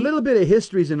 A little bit of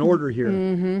history is in order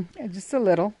here. Just a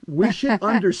little. We should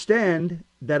understand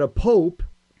that a pope,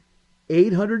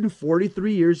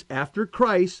 843 years after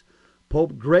Christ,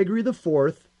 Pope Gregory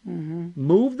IV,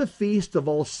 moved the Feast of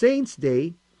All Saints'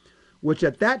 Day, which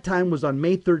at that time was on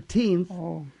May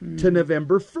 13th, to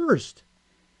November 1st,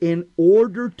 in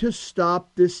order to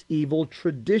stop this evil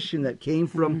tradition that came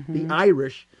from the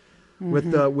Irish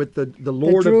with the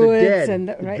Lord of the Dead,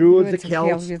 the Druids, the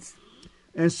Celts.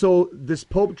 And so this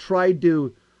Pope tried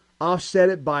to offset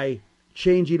it by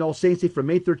changing All Saints' Day from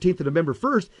May 13th to November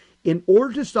 1st in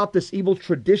order to stop this evil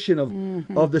tradition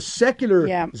of the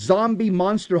secular zombie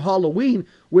monster Halloween,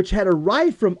 which had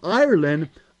arrived from Ireland,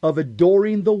 of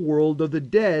adoring the world of the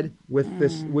dead with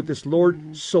this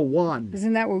Lord Samhain.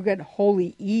 Isn't that where we get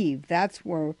Holy Eve? That's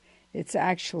where it's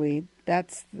actually,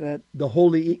 that's the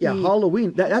Holy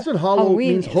Halloween. That's what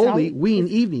Halloween means. Holy Ween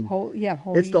evening. Holy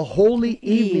it's the holy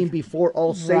evening before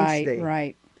All Saints' Day.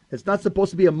 Right. It's not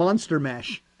supposed to be a monster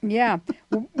mash. Yeah.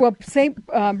 Well,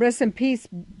 rest in peace,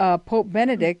 Pope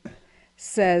Benedict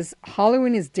says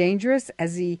Halloween is dangerous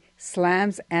as he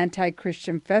slams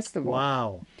anti-Christian festival.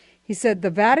 Wow. He said the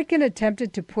Vatican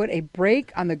attempted to put a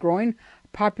brake on the growing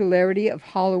popularity of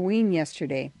Halloween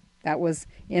yesterday. That was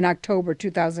in October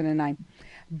 2009,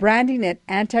 branding it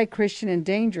anti-Christian and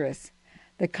dangerous.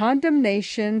 The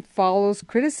condemnation follows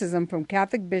criticism from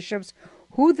Catholic bishops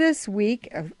who this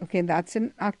week, that's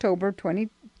in October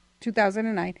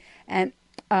 2009, and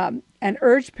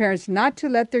urged parents not to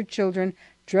let their children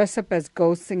dress up as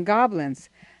ghosts and goblins.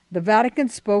 The Vatican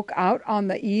spoke out on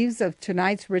the eves of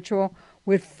tonight's ritual,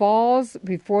 which falls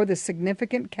before the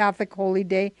significant Catholic holy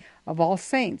day of All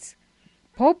Saints.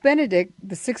 Pope Benedict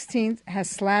XVI has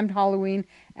slammed Halloween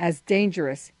as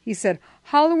dangerous. He said,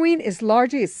 Halloween is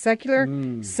largely a secular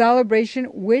celebration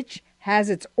which has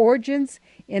its origins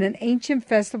in an ancient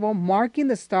festival marking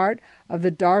the start of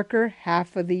the darker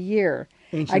half of the year.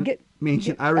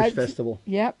 Ancient Irish festival.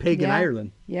 Yep. Pagan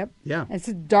Ireland. Yep. Yeah. It's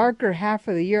a darker half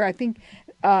of the year. I think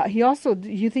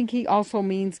you think he also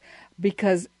means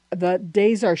because the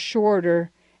days are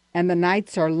shorter and the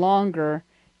nights are longer,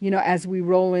 as we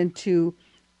roll into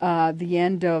the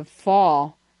end of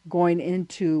fall, going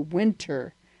into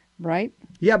winter, right?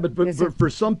 Yeah, but for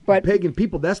some pagan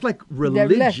people, that's like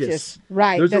religious.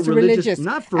 Right, There's that's a religious.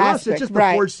 Not for us, it's just the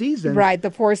 4 seasons. Right, the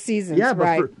 4 seasons. Yeah,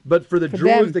 but for the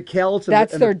Druids, the Celts,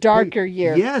 that's their darker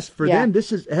year. Yes, for them,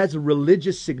 this has a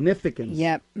religious significance.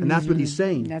 Yep, and that's what he's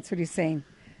saying. That's what he's saying.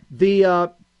 In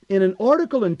an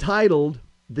article entitled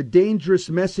 "The Dangerous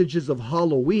Messages of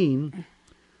Halloween,"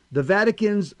 the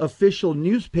Vatican's official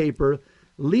newspaper,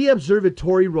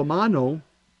 L'Osservatore Romano,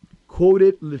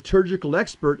 quoted liturgical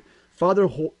expert Father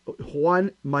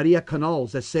Juan Maria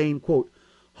Canals as saying, quote,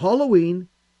 "Halloween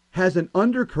has an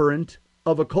undercurrent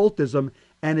of occultism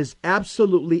and is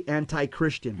absolutely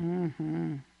anti-Christian."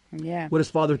 Mm-hmm. Yeah. What does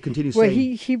Father continue saying? Well,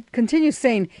 he continues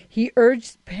saying he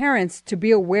urged parents to be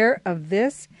aware of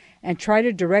this and try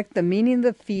to direct the meaning of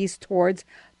the feast towards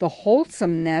the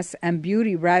wholesomeness and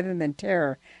beauty rather than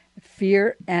terror,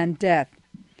 fear, and death.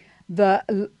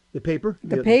 The paper,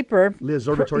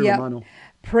 L'Osservatore Romano,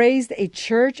 praised a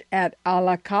church at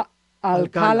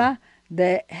Alcalá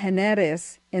de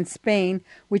Henares in Spain,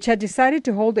 which had decided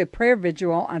to hold a prayer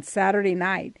vigil on Saturday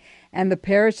night, and the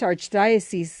parish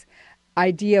archdiocese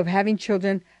idea of having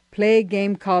children play a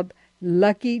game called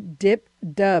Lucky Dip,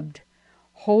 dubbed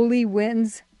Holy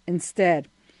Winds instead.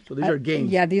 So these are games.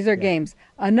 Yeah, these are games.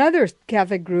 Another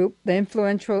Catholic group, the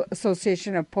Influential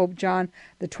Association of Pope John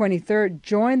the 23rd,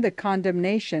 joined the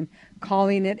condemnation,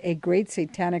 calling it a great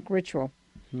satanic ritual.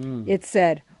 It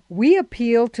said, "We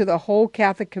appeal to the whole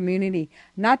Catholic community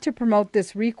not to promote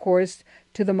this recourse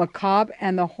to the macabre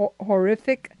and the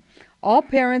horrific. All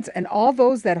parents and all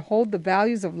those that hold the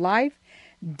values of life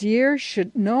dear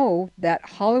should know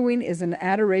that Halloween is an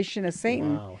adoration of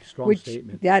Satan." Wow, strong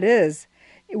statement. That is,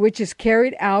 which is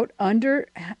carried out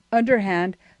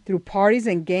underhand through parties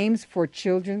and games for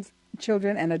children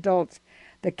and adults.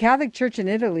 The Catholic Church in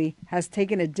Italy has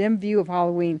taken a dim view of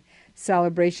Halloween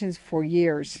celebrations for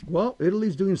years. Well,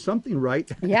 Italy's doing something right.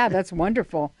 Yeah, that's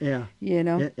wonderful. Yeah.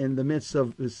 In the midst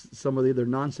of some of the other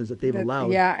nonsense that they've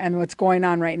allowed. Yeah, and what's going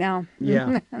on right now.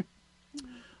 Yeah.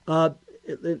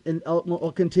 And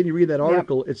I'll continue to read that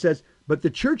article. Yep. It says, but the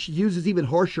church uses even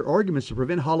harsher arguments to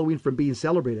prevent Halloween from being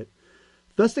celebrated.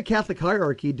 Thus, the Catholic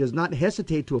hierarchy does not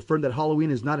hesitate to affirm that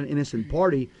Halloween is not an innocent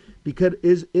party because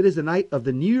it is a night of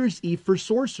the New Year's Eve for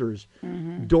sorcerers.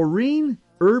 Mm-hmm. Doreen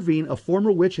Irving, a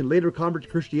former witch and later convert to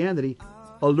Christianity,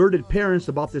 alerted parents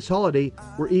about this holiday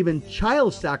where even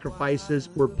child sacrifices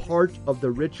were part of the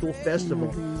ritual festival.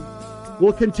 Mm-hmm.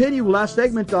 We'll continue last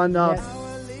segment on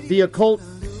the occult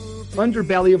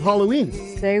underbelly of Halloween.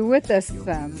 Stay with us,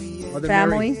 Mother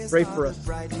family. Mary, pray for us.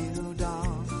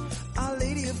 Our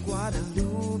Lady of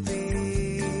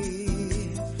Guadalupe,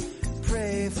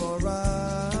 pray for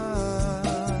us.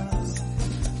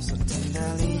 So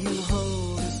tenderly you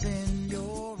hold us in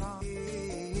your arms.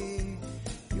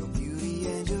 Your beauty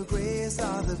and your grace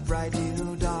are the bright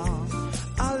new dawn.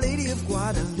 Our Lady of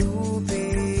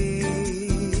Guadalupe,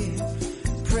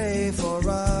 pray for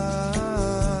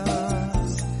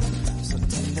us. So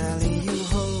tenderly you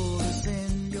hold us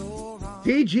in your arms.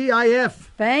 TGIF.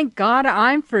 Thank God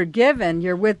I'm forgiven.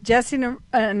 You're with Jesse and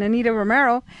Anita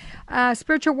Romero,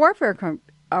 Spiritual Warfare,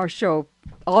 our show.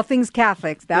 All things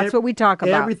Catholics. That's what we talk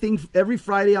about. Everything, every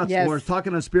Friday, we're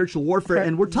talking on spiritual warfare.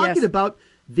 And we're talking about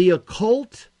the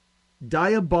occult,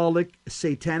 diabolic,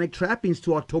 satanic trappings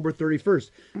to October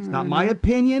 31st. It's not my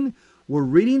opinion. We're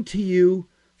reading to you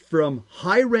from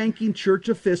high-ranking church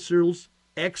officials,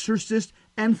 exorcists,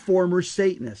 and former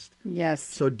Satanists. Yes.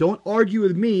 So don't argue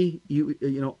with me. You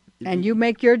know. And you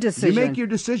make your decision. You make your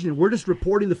decision. We're just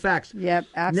reporting the facts. Yep,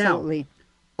 absolutely.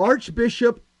 Now,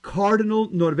 Archbishop Cardinal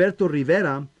Norberto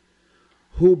Rivera,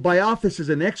 who by office is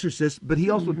an exorcist, but he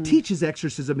also teaches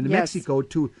exorcism in Mexico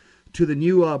to the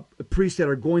new priests that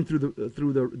are going through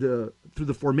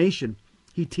the formation.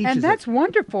 He teaches, and that's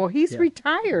wonderful. He's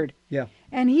retired. Yeah,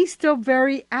 and he's still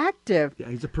very active. Yeah,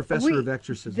 he's a professor of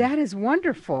exorcism. That is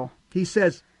wonderful. He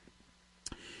says,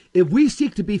 if we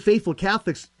seek to be faithful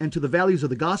Catholics and to the values of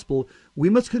the gospel, we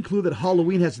must conclude that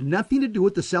Halloween has nothing to do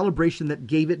with the celebration that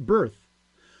gave it birth.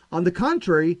 On the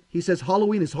contrary, he says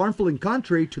Halloween is harmful and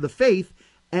contrary to the faith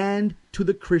and to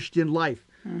the Christian life.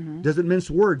 Doesn't mince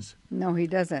words. No, he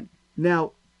doesn't.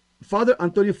 Now, Father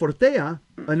Antonio Fortea,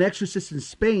 an exorcist in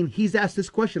Spain, he's asked this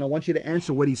question. I want you to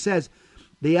answer what he says.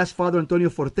 They asked Father Antonio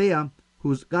Fortea,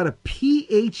 who's got a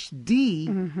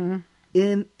PhD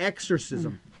in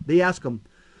exorcism. They ask him,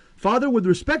 Father, with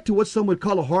respect to what some would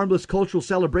call a harmless cultural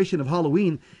celebration of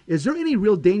Halloween, is there any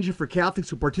real danger for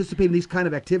Catholics who participate in these kind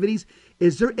of activities?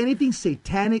 Is there anything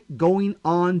satanic going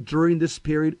on during this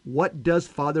period? What does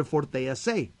Father Fortea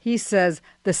say? He says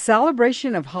the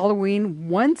celebration of Halloween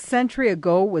 1 century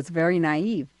ago was very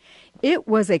naive. It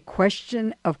was a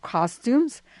question of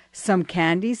costumes, some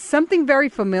candies, something very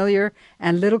familiar,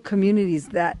 and little communities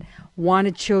that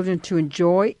wanted children to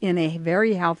enjoy in a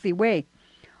very healthy way.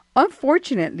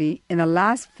 Unfortunately, in the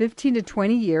last 15 to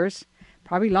 20 years,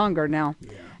 probably longer now,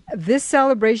 this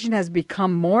celebration has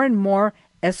become more and more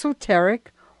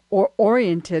esoteric or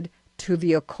oriented to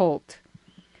the occult.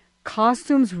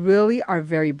 Costumes really are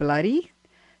very bloody.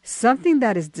 Something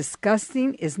that is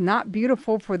disgusting is not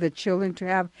beautiful for the children to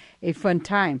have a fun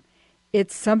time.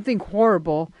 It's something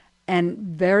horrible and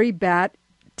very bad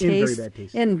taste,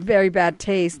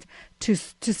 to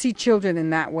see children in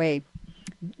that way.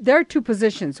 There are two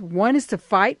positions. One is to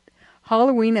fight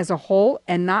Halloween as a whole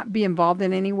and not be involved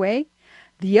in any way.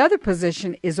 The other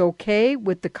position is okay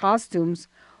with the costumes,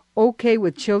 okay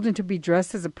with children to be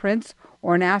dressed as a prince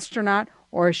or an astronaut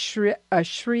or a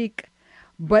shriek,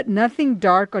 but nothing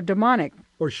dark or demonic.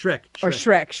 Or Shrek.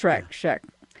 Shrek.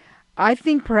 I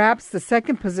think perhaps the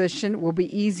second position will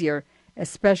be easier,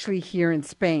 especially here in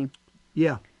Spain.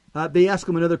 Yeah. They ask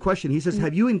him another question. He says,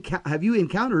 have you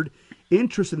encountered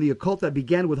interest in the occult that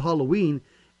began with Halloween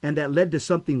and that led to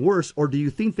something worse, or do you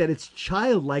think that it's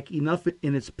childlike enough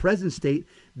in its present state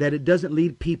that it doesn't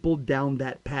lead people down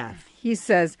that path? He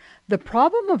says, the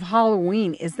problem of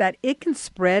Halloween is that it can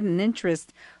spread an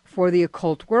interest for the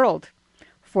occult world,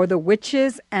 for the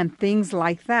witches and things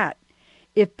like that.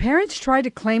 If parents try to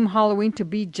claim Halloween to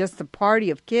be just a party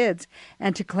of kids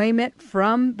and to claim it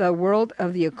from the world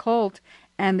of the occult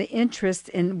and the interest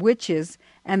in witches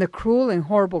and the cruel and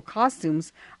horrible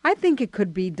costumes, I think it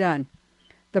could be done.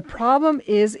 The problem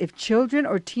is if children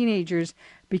or teenagers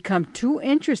become too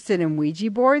interested in Ouija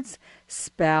boards,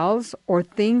 spells, or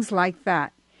things like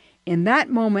that. In that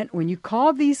moment, when you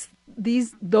call those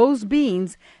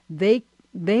beings, they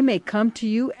may come to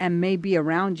you and may be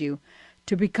around you.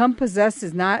 To become possessed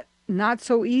is not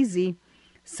so easy.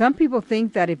 Some people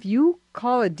think that if you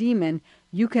call a demon,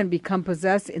 you can become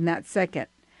possessed in that second.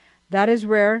 That is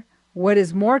rare. What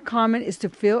is more common is to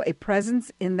feel a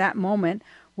presence in that moment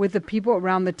with the people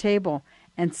around the table.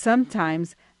 And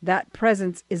sometimes that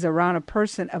presence is around a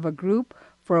person of a group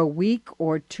for a week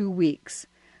or 2 weeks.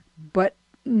 But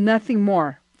nothing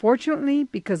more. Fortunately,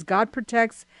 because God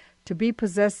protects, to be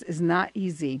possessed is not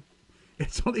easy.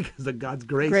 It's only because of God's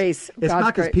grace. It's God's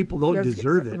not because people don't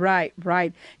deserve it.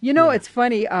 Right. You know, It's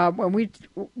funny, when we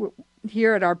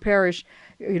here at our parish,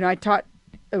 I taught,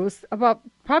 it was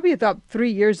probably about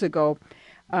 3 years ago,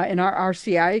 in our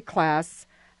RCI class,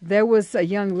 there was a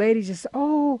young lady just,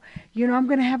 I'm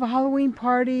going to have a Halloween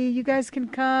party. You guys can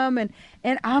come, and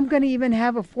I'm going to even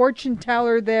have a fortune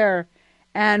teller there.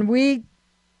 And we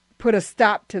put a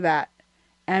stop to that,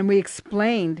 and we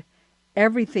explained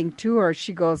everything to her.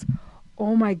 She goes,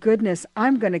 oh my goodness,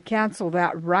 I'm going to cancel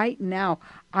that right now.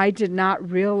 I did not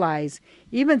realize.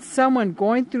 Even someone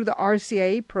going through the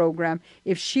RCIA program,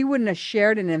 if she wouldn't have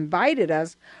shared and invited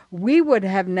us, we would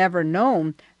have never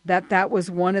known that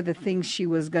was one of the things she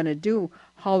was going to do.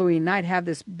 Halloween night, have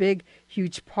this big,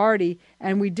 huge party.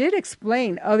 And we did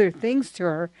explain other things to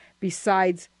her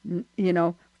besides,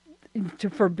 to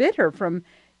forbid her from,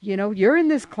 you're in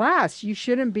this class. You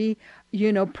shouldn't be,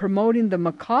 promoting the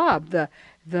macabre,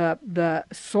 the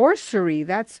sorcery.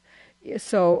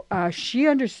 So she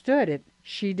understood it.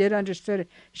 She did understood it.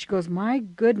 She goes, my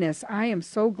goodness, I am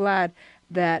so glad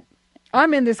that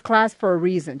I'm in this class for a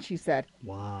reason, she said.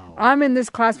 Wow. I'm in this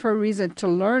class for a reason, to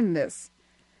learn this.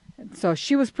 So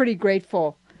she was pretty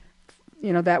grateful,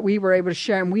 that we were able to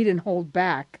share and we didn't hold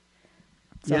back.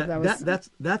 So yeah,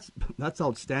 that's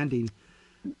outstanding.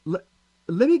 Let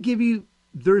me give you,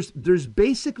 there's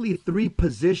basically 3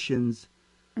 positions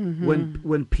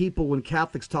when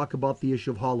Catholics talk about the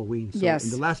issue of Halloween. So yes. In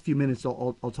the last few minutes,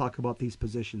 I'll talk about these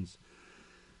positions.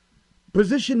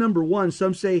 Position number 1,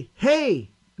 some say,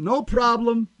 hey, no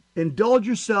problem, indulge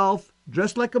yourself,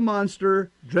 dress like a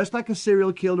monster, dress like a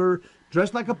serial killer,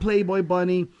 dress like a Playboy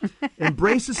bunny,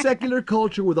 embrace the secular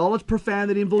culture with all its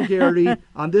profanity and vulgarity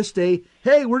on this day.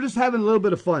 Hey, we're just having a little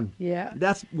bit of fun. Yeah.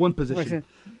 That's one position.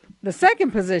 The second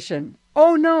position,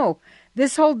 oh no,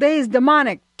 this whole day is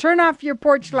demonic. Turn off your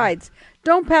porch lights.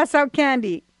 Don't pass out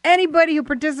candy. Anybody who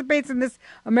participates in this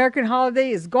American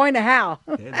holiday is going to hell.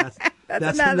 Okay,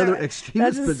 that's another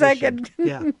extremist that's position. Second.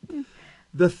 Yeah.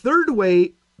 The third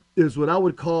way is what I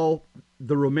would call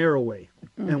the Romero way.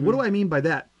 And what do I mean by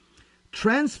that?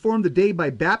 Transform the day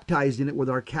by baptizing it with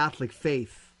our Catholic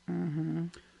faith.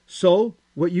 So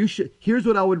here's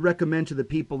what I would recommend to the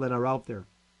people that are out there.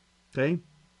 Okay?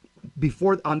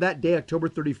 On that day, October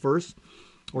 31st,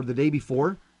 or the day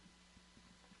before,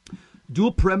 do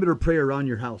a perimeter prayer around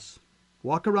your house.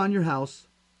 Walk around your house,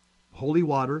 holy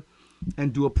water,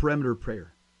 and do a perimeter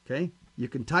prayer. Okay? You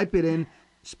can type it in,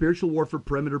 spiritual warfare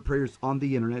perimeter prayers on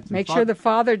the internet. Make sure the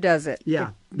father does it.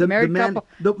 Yeah. The married couple.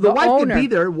 The wife owner can be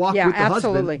there, walk with the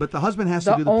absolutely. husband, but the husband has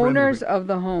to do the owners perimeter. of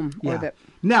the home. Yeah.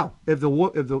 Now,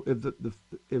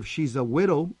 if she's a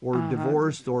widow or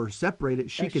divorced or separated,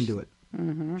 she can do it.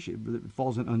 It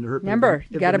falls under her. Remember,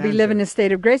 you got to be living in a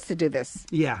state of grace to do this.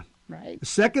 Yeah. Right.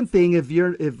 Second thing, if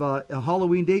a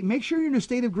Halloween day, make sure you're in a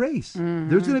state of grace.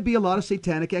 There's going to be a lot of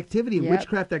satanic activity and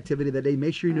witchcraft activity that day.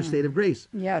 Make sure you're in a state of grace.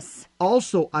 Yes.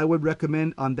 Also, I would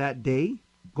recommend on that day,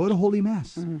 go to Holy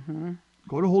Mass.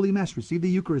 Go to Holy Mass. Receive the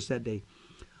Eucharist that day.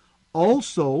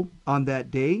 Also, on that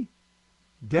day,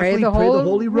 definitely pray the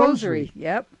Holy Rosary.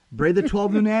 Yep. Pray the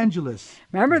 12 Noon Angelus.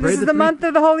 Remember, this is the month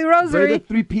of the Holy Rosary. Pray the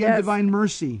 3 p.m. Divine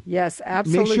Mercy. Yes,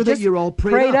 absolutely. Make sure that you're all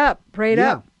prayed up. Prayed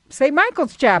up. St.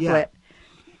 Michael's Chaplet.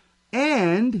 Yeah.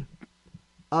 And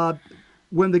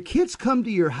when the kids come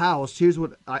to your house, here's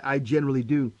what I generally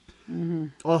do.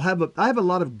 I have a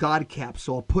lot of God caps,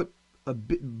 so I'll put a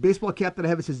baseball cap that I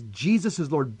have. It says Jesus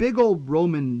is Lord, big old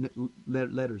Roman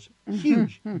letters,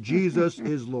 huge. Jesus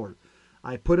is Lord.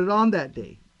 I put it on that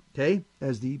day. Okay,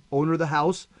 as the owner of the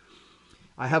house,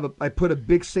 I put a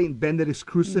big Saint Benedict's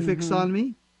crucifix on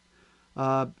me,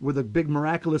 with a big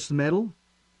miraculous medal.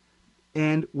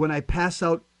 And when I pass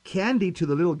out candy to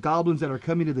the little goblins that are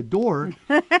coming to the door,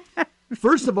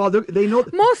 first of all, they know...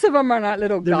 Most of them are not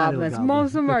little goblins. Not little goblins. Most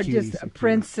of them They're are cuties, just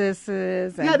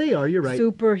princesses. And they are. You're right.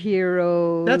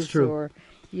 Superheroes. That's true. Or,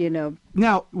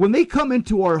 Now, when they come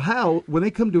into our house, when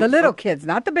they come to... The little kids,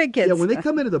 not the big kids. Yeah, when they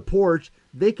come into the porch,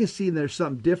 they can see there's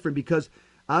something different because...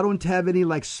 I don't have any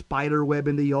like spider web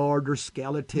in the yard or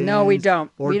skeletons. No, we don't.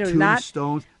 Or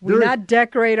tombstones. We do not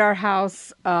decorate our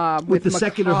house with the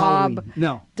secular Halloween.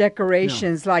 No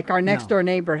decorations like our next door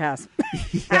neighbor has.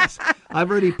 Yes,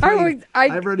 I've already prayed.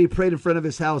 I've already prayed in front of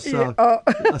his house.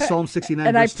 Psalm 69.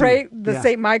 And I pray the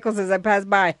St. Michael's as I pass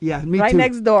by. Yeah, me right too.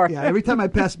 next door. Yeah, every time I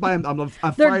pass by, I'm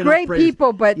they're great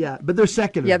people, but but they're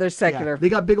secular. Yeah, they're secular. Yeah. They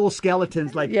got big old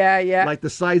skeletons, like like the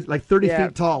size, like 30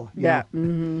 feet tall. Yeah.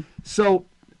 So.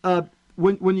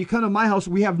 When you come to my house,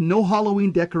 we have no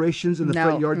Halloween decorations in the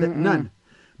front yard. None.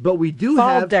 But we do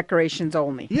have... decorations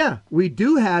only. Yeah. We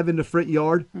do have in the front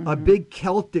yard a big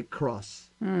Celtic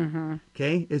cross.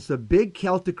 Okay? It's a big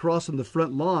Celtic cross on the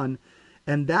front lawn.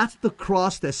 And that's the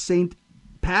cross that St.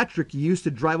 Patrick used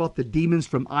to drive out the demons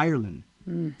from Ireland.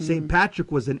 St.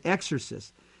 Patrick was an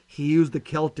exorcist. He used the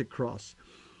Celtic cross.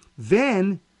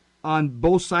 Then, on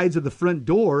both sides of the front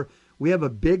door... we have a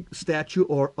big statue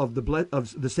of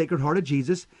the Sacred Heart of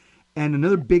Jesus and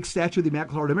another big statue of the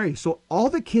Immaculate Heart of Mary. So all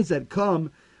the kids that come,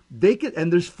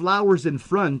 and there's flowers in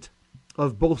front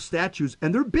of both statues,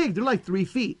 and they're big. They're like 3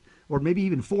 feet or maybe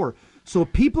even 4. So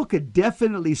people could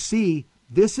definitely see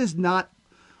this is not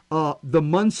the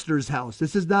Munsters house.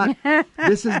 This is not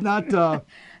this is not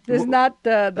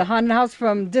the haunted house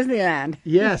from Disneyland.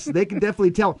 Yes, they can definitely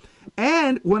tell.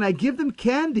 And when I give them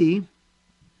candy,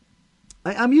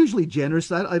 I'm usually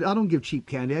generous. I don't give cheap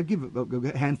candy. I give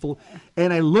a handful.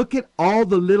 And I look at all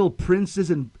the little princes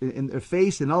in their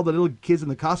face and all the little kids in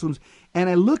the costumes. And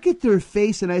I look at their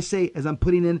face and I say, as I'm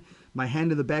putting in my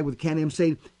hand in the bag with candy, I'm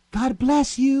saying, God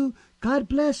bless you. God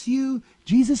bless you.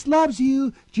 Jesus loves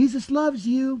you. Jesus loves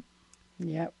you.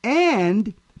 Yep.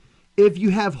 And if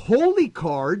you have holy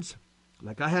cards,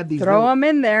 like I have these. Throw them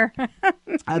in there.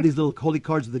 I have these little holy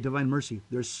cards of the Divine Mercy.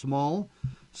 They're small,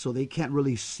 so they can't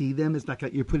really see them. It's like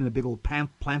you're putting a big old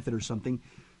pamphlet or something.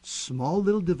 Small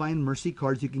little Divine Mercy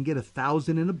cards. You can get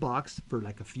 1,000 in a box for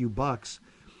like a few bucks.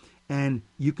 And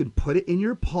you can put it in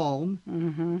your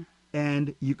palm,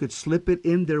 and you could slip it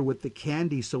in there with the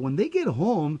candy. So when they get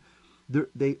home,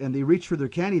 they reach for their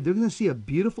candy, they're going to see a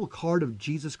beautiful card of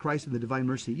Jesus Christ and the Divine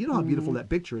Mercy. You know how beautiful that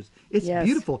picture is. It's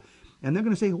beautiful. And they're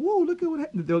going to say, whoa, look at what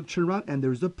happened. They'll turn around, and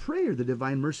there's a prayer, the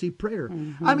Divine Mercy prayer.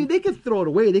 I mean, they could throw it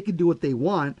away. They could do what they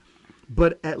want.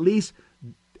 But at least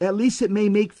it may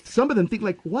make some of them think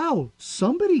like, wow,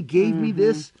 somebody gave me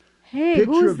this picture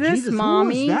who's of this, Jesus.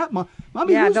 Mommy? Who is that,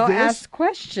 Mommy, Yeah, who's they'll this? ask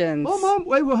questions. Oh, Mom,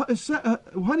 wait,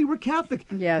 honey, we're Catholic.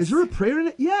 Yes. Is there a prayer in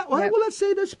it? Yeah. Well, Yep. let's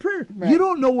say this prayer. Right. You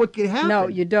don't know what can happen. No,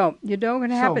 you don't. You don't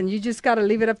going to happen. You just got to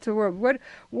leave it up to the Lord.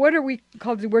 What are we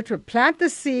called to? We're to plant the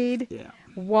seed,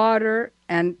 water,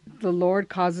 and the Lord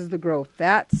causes the growth.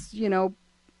 That's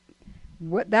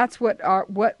what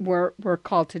we're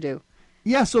called to do.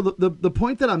 Yeah. So the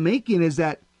point that I'm making is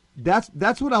that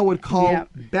That's what I would call Yep.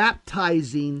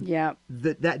 baptizing Yep.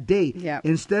 that day. Yep.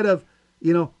 Instead of,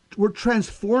 we're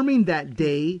transforming that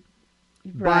day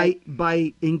Right.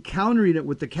 by encountering it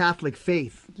with the Catholic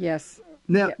faith. Yes.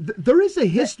 Now, Yep. there is a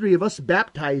history of us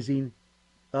baptizing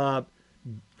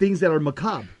things that are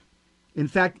macabre. In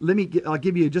fact, I'll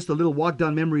give you just a little walk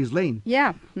down memory's lane.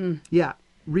 Yeah. Hmm. Yeah.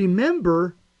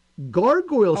 Remember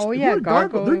gargoyles. Oh, yeah,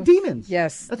 gargoyles. They're demons.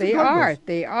 Yes, That's they what gargoyles are.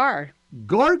 They are.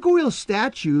 Gargoyle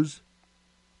statues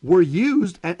were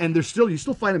used, and you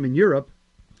still find them in Europe.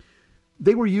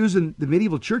 They were used in the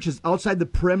medieval churches outside the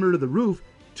perimeter of the roof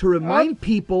to remind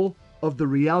people of the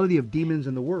reality of demons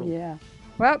in the world. Yeah.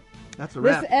 Well, That's a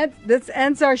wrap. This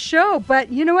ends our show.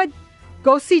 But you know what?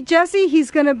 Go see Jesse. He's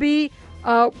going to be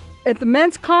at the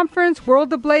men's conference,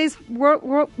 World Ablaze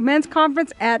World Men's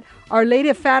Conference at Our Lady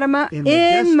of Fatima in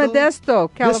Modesto,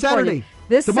 California.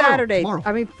 This Saturday. Tomorrow.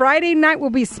 I mean, Friday night will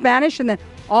be Spanish, and then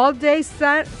all day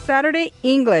Saturday,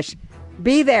 English.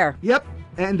 Be there. Yep.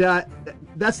 And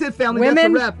that's it, family.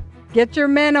 Women, That's a wrap. get your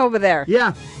men over there.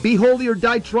 Yeah. Be holy or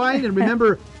die trying. And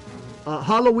remember,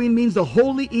 Halloween means the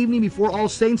holy evening before All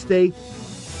Saints Day.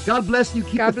 God bless you.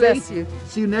 Keep God the faith. bless you.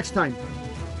 See you next time.